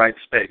is in the right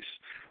space.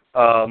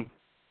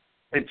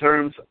 In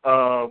terms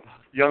of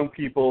young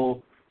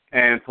people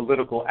and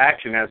political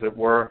action, as it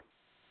were,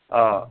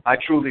 I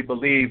truly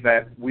believe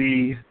that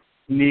we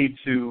need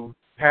to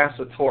pass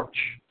a torch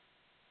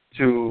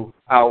to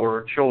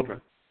our children.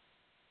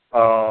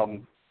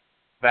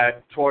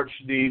 That torch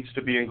needs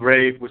to be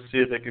engraved with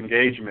civic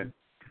engagement,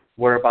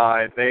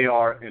 whereby they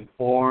are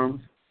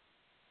informed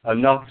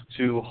enough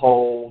to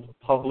hold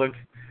public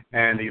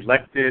and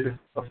elected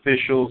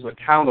officials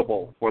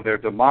accountable for their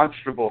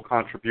demonstrable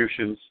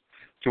contributions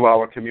to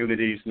our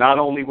communities, not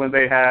only when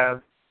they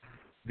have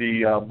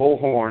the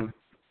bullhorn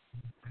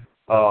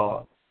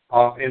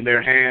in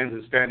their hands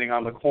and standing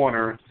on the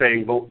corner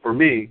saying, "Vote for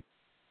me,"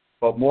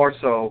 but more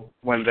so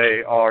when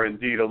they are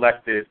indeed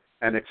elected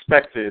and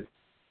expected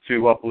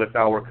to uplift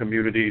our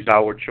communities,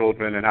 our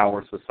children, and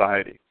our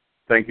society.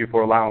 Thank you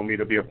for allowing me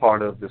to be a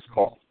part of this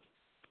call.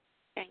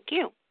 Thank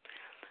you.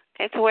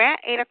 Okay, so we're at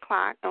 8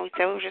 o'clock, and we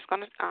said we were just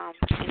going to,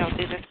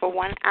 do this for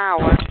 1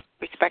 hour,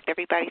 respect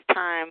everybody's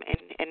time,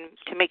 and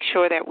to make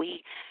sure that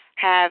we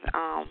have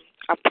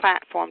a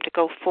platform to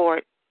go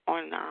forward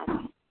on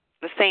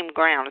the same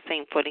ground, the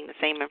same footing, the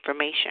same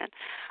information.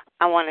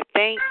 I want to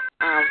thank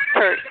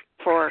Kurt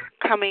for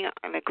coming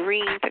and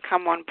agreeing to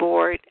come on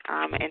board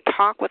and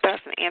talk with us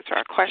and answer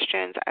our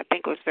questions. I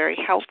think it was very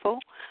helpful.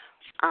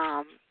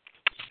 I'm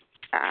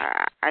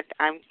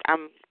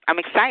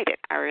excited.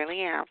 I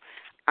really am.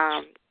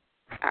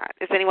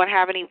 Does anyone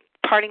have any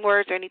parting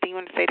words or anything you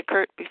want to say to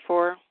Kurt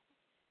before?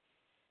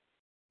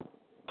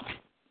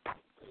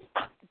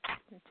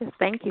 Just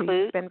thank you.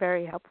 You've been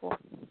very helpful.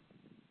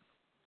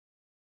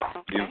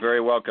 Okay. You're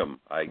very welcome.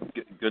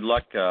 Good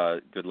luck.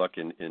 Good luck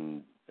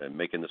in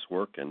making this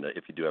work. And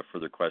if you do have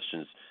further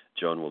questions,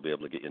 Joan will be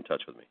able to get you in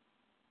touch with me.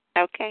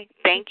 Okay.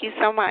 Thank you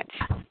so much.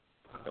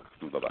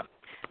 Bye-bye.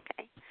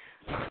 Okay.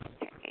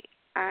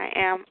 I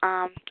am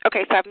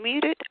okay. So I've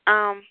muted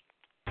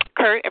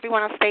Kurt.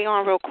 Everyone will stay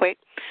on real quick.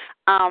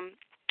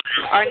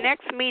 Our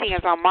next meeting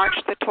is on March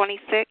the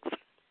 26th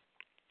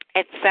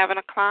at 7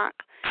 o'clock.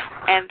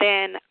 And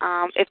then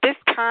if this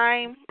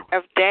time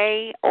of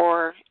day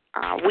or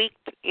week,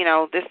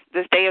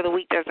 this day of the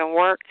week doesn't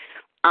work,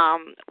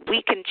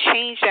 we can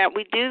change that.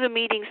 We do the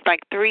meetings like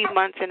 3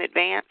 months in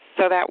advance,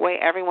 so that way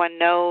everyone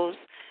knows.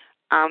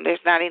 There's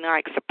not any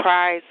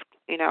surprise,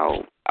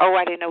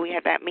 I didn't know we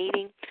had that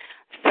meeting.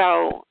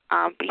 So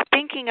be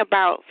thinking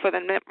about for the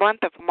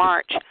month of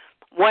March,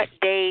 what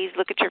days,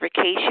 look at your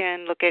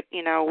vacation, look at,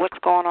 what's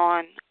going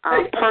on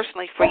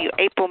personally for you,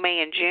 April,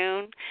 May, and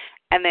June,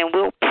 and then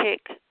we'll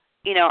pick,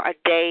 a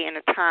day and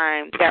a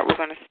time that we're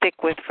going to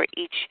stick with for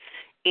each,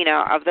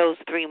 of those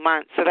 3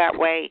 months. So that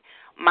way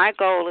my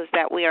goal is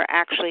that we are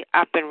actually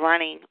up and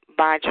running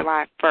by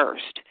July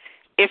 1st,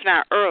 if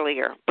not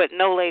earlier, but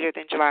no later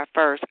than July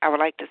 1st. I would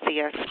like to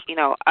see us,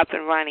 up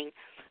and running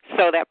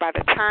so that by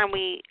the time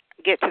we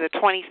get to the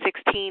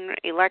 2016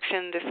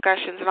 election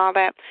discussions and all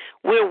that,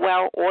 we're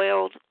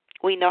well-oiled.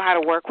 We know how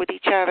to work with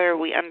each other.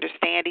 We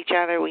understand each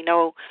other. We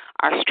know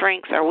our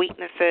strengths, our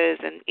weaknesses,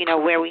 and,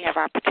 where we have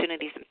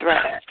opportunities and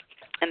threats.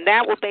 And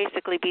that will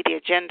basically be the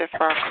agenda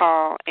for our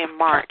call in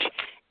March,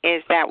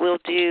 is that we'll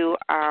do,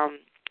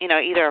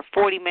 either a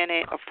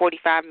 40-minute or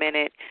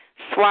 45-minute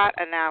SWOT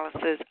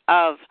analysis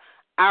of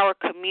our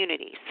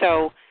community.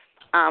 So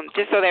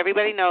just so that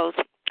everybody knows,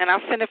 and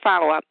I'll send a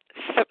follow-up,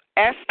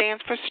 S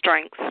stands for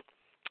strengths,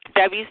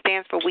 W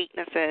stands for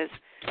weaknesses,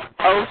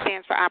 O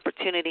stands for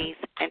opportunities,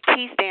 and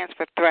T stands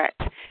for threats.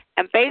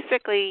 And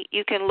basically,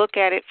 you can look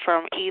at it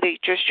from either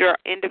just your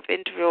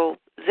individual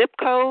zip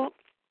code,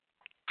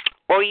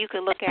 or you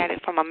can look at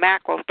it from a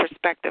macro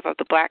perspective of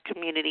the black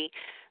community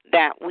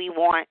that we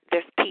want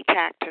this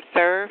PETAC to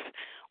serve.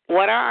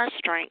 What are our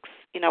strengths?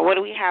 What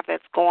do we have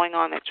that's going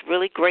on that's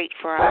really great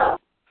for us?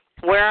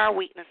 Where are our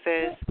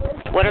weaknesses?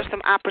 What are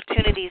some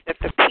opportunities that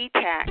the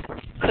PETAC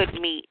could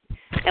meet?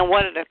 And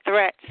what are the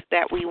threats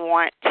that we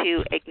want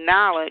to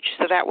acknowledge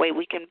so that way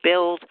we can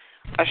build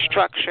a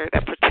structure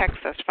that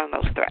protects us from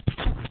those threats?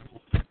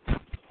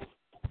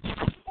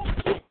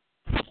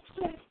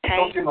 Okay.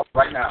 Don't give up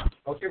right now.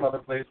 Don't give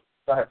up, please.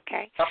 Go ahead.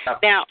 Okay.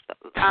 Now,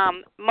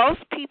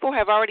 most people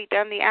have already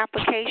done the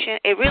application.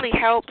 It really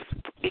helps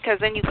because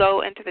then you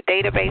go into the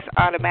database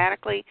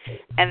automatically,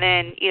 and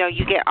then,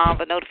 you get all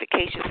the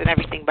notifications and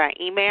everything by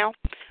email.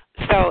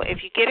 So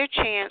if you get a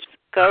chance,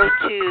 go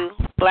to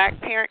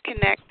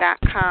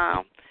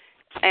blackparencconnect.com,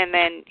 and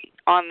then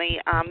on the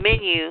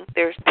menu,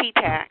 there's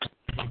PETAC,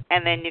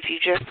 and then if you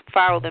just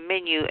follow the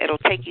menu, it'll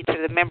take you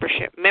to the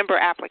member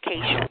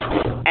application,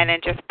 and then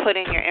just put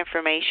in your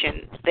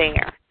information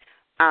there.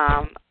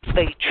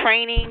 The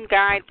training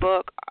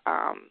guidebook,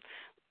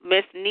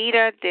 Miss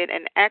Nita did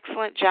an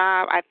excellent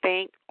job, I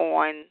think,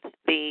 on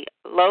the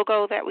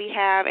logo that we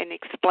have and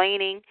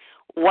explaining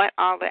what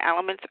all the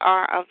elements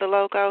are of the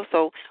logo.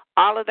 So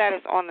all of that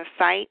is on the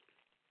site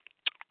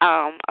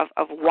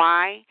of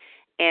why.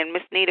 And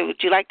Miss Nita,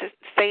 would you like to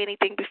say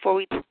anything before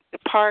we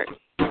depart?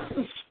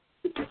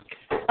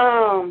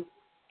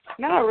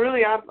 Not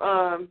really.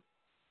 I'm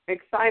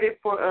excited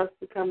for us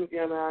to come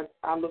together.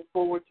 I look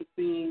forward to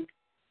seeing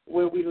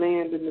where we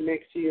land in the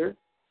next year.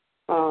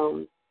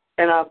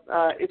 And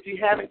if you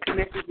haven't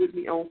connected with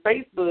me on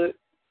Facebook,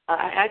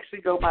 I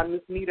actually go by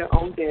Miss Nita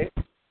on deck.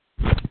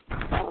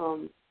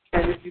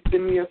 And if you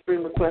send me a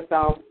friend request,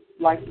 I'll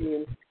like you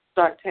and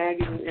start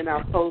tagging in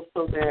our post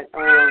so that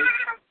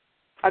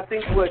I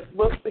think what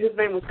his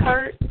name was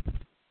Kurt?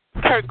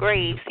 Kurt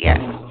Graves, yes.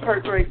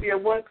 Kurt Graves, yeah.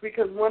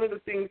 Because one of the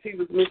things he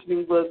was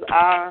mentioning was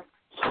our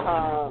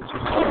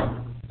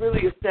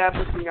really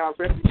establishing our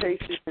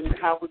reputation and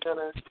how we're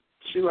going to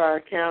do our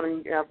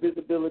accounting, our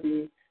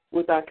visibility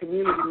with our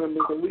community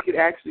members, and we could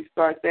actually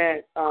start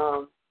that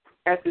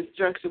at this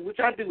juncture, which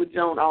I do with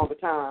Joan all the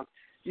time,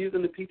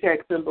 using the PETAC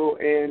symbol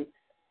and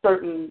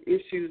certain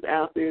issues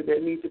out there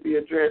that need to be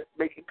addressed,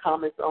 making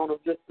comments on them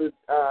just to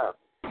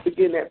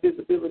begin that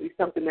visibility,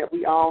 something that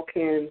we all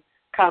can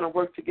kind of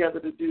work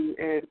together to do.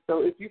 And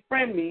so if you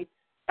friend me,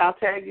 I'll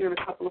tag you in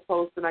a couple of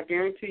posts, and I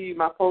guarantee you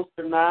my posts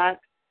are not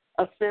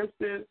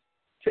offensive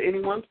to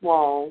anyone's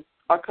wall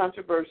or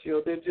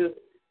controversial. They're just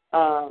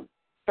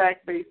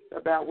fact-based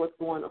about what's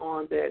going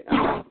on that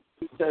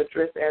we need to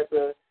address as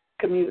a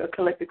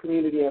collective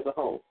community as a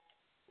whole.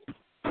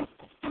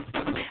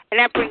 And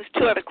that brings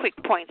two other quick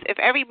points. If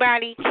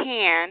everybody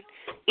can,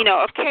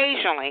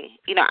 occasionally,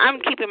 I'm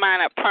keeping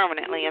mine up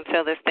permanently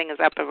until this thing is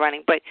up and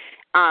running. But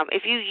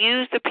if you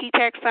use the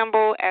PETAC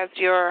symbol as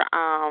your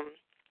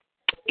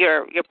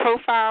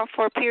profile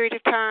for a period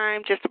of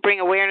time, just to bring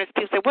awareness,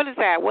 people say, "What is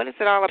that? What is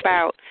it all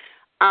about?"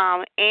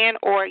 And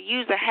or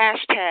use a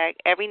hashtag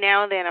every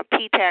now and then, a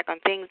PETAC, on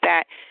things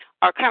that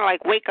are kind of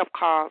like wake-up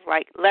calls,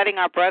 like letting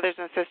our brothers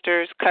and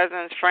sisters,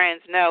 cousins,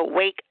 friends know,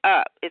 wake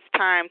up. It's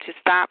time to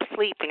stop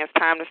sleeping. It's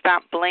time to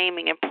stop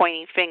blaming and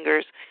pointing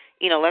fingers.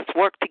 Let's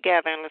work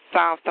together and let's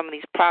solve some of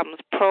these problems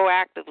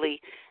proactively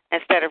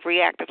instead of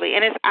reactively.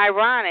 And it's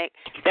ironic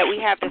that we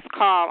have this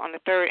call on the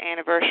 3rd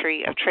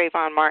anniversary of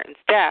Trayvon Martin's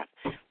death,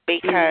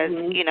 because,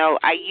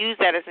 I use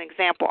that as an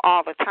example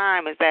all the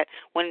time, is that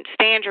when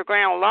Stand Your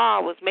Ground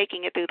Law was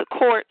making it through the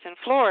courts in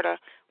Florida,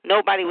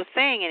 nobody was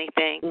saying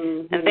anything.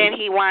 Mm-hmm. And then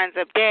he winds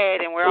up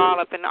dead, and we're all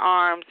up in the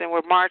arms, and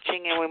we're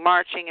marching, and we're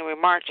marching, and we're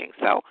marching.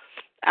 So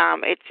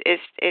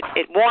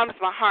it warms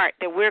my heart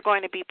that we're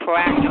going to be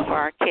proactive for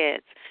our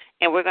kids,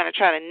 and we're going to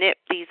try to nip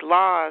these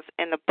laws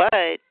in the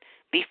bud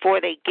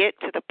before they get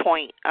to the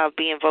point of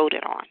being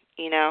voted on.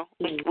 You know,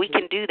 we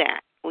can do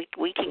that.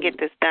 We can get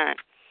this done.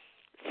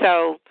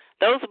 So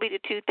those will be the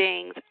two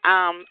things.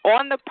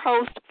 On the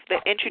post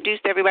that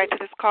introduced everybody to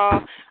this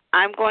call,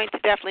 I'm going to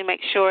definitely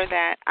make sure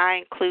that I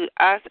include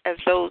us as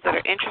those that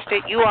are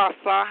interested. You all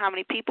saw how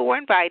many people were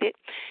invited,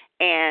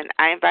 and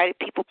I invited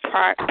people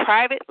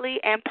privately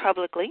and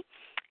publicly.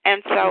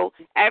 And so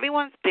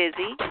everyone's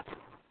busy,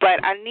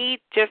 but I need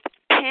just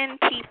 10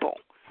 people,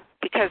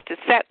 because to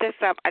set this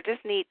up, I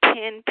just need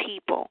 10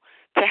 people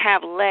to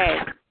have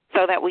legs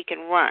so that we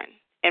can run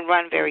and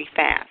run very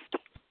fast.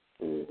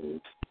 Mm-hmm.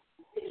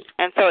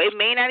 And so it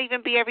may not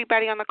even be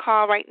everybody on the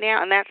call right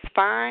now, and that's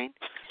fine.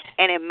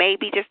 And it may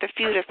be just a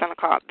few that's on the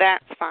call.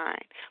 That's fine.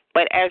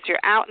 But as you're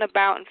out and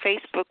about in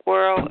Facebook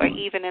world, or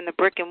even in the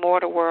brick and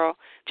mortar world,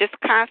 just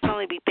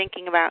constantly be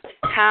thinking about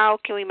how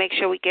can we make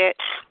sure we get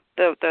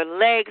the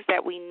legs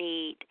that we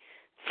need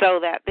so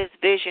that this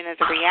vision is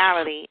a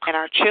reality, and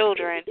our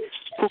children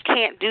who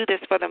can't do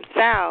this for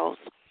themselves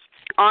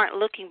aren't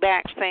looking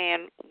back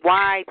saying,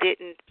 why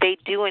didn't they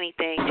do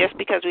anything? Just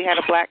because we had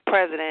a black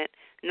president,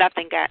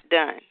 nothing got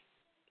done.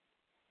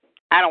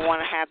 I don't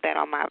want to have that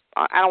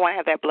I don't want to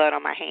have that blood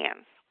on my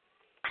hands.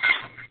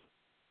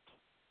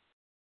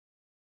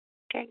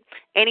 Okay.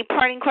 Any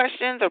parting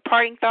questions or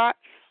parting thoughts?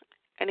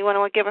 Anyone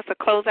want to give us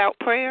a closeout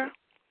prayer?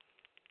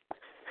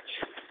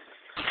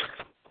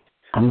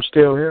 I'm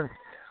still here.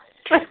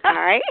 All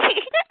right.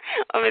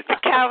 Well,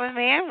 Mr. Calvin,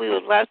 man, we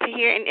would love to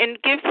hear and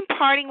give some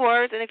parting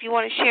words, and if you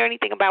want to share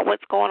anything about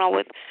what's going on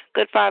with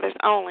Good Fathers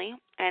Only,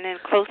 and then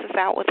close us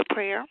out with a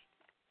prayer.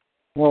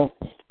 Well,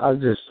 I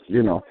just,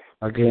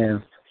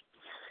 again,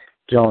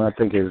 Joan, I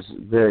think it's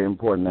very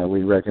important that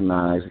we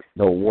recognize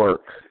the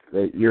work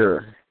that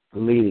you're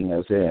leading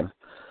us in.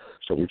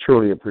 So we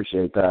truly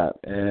appreciate that.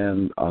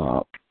 And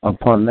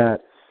upon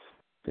that,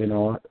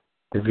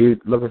 if you're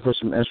looking for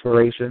some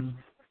inspiration,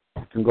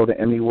 you can go to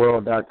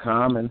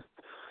MEworld.com and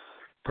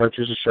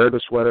purchase a shirt, a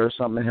sweater, or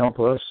something to help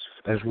us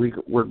as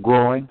we're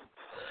growing.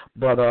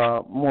 But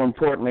more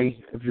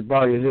importantly, if you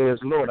bow your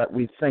heads, Lord,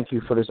 we thank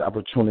you for this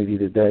opportunity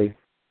today.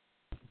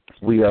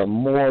 We are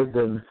more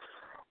than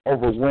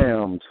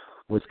overwhelmed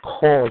with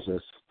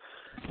causes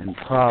and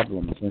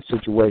problems and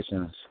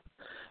situations.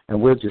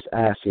 And we're just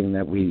asking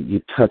that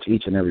you touch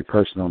each and every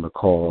person on the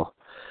call,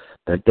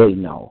 that they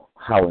know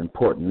how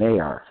important they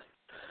are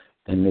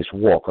in this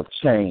walk of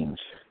change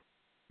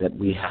that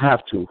we have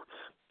to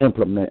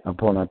implement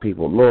upon our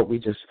people. Lord, we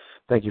just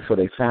thank you for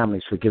their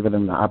families, for giving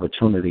them the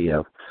opportunity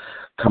of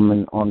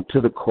coming onto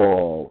the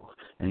call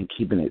and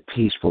keeping it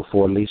peaceful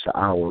for at least an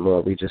hour.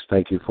 Lord, we just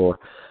thank you for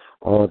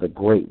all the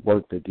great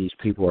work that these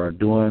people are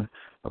doing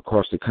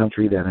across the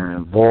country that are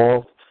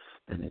involved.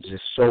 And it's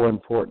just so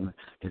important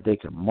that they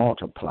can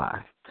multiply.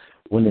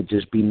 Wouldn't it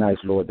just be nice,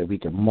 Lord, that we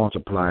can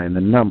multiply in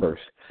the numbers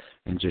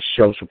and just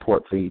show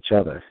support for each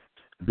other,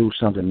 do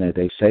something that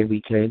they say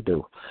we can't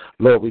do.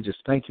 Lord, we just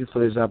thank you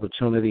for this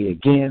opportunity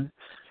again.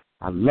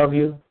 I love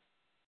you.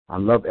 I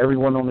love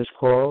everyone on this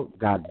call.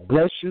 God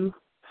bless you.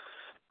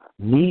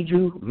 Need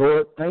you.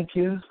 Lord, thank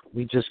you.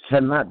 We just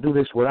cannot do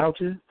this without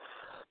you.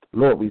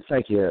 Lord, we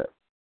thank you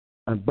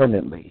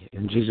abundantly.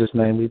 In Jesus'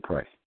 name we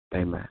pray.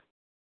 Amen.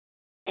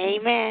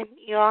 Amen.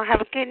 You all have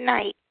a good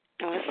night,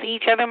 and we'll see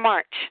each other in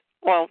March.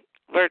 Well,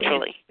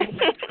 virtually. All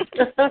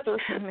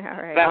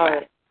right.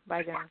 Bye-bye.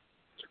 Bye, guys.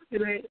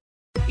 Good night.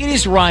 It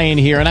is Ryan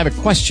here, and I have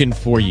a question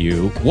for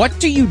you. What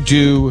do you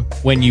do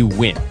when you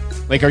win?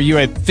 Like, are you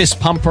a fist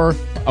pumper,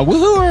 a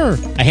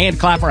woohooer, a hand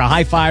clapper, a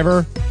high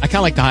fiver? I kind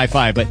of like the high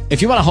five, but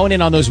if you want to hone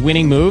in on those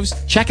winning moves,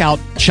 check out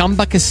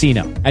Chumba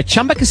Casino. At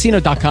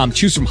ChumbaCasino.com,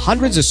 choose from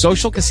hundreds of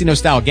social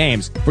casino-style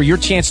games for your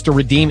chance to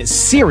redeem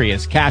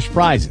serious cash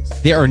prizes.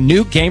 There are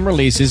new game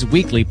releases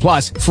weekly,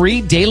 plus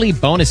free daily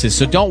bonuses,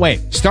 so don't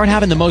wait. Start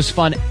having the most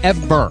fun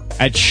ever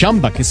at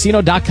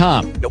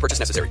ChumbaCasino.com. No purchase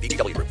necessary.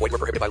 VGW Group. Void where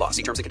prohibited by law.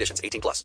 See terms and conditions. 18+.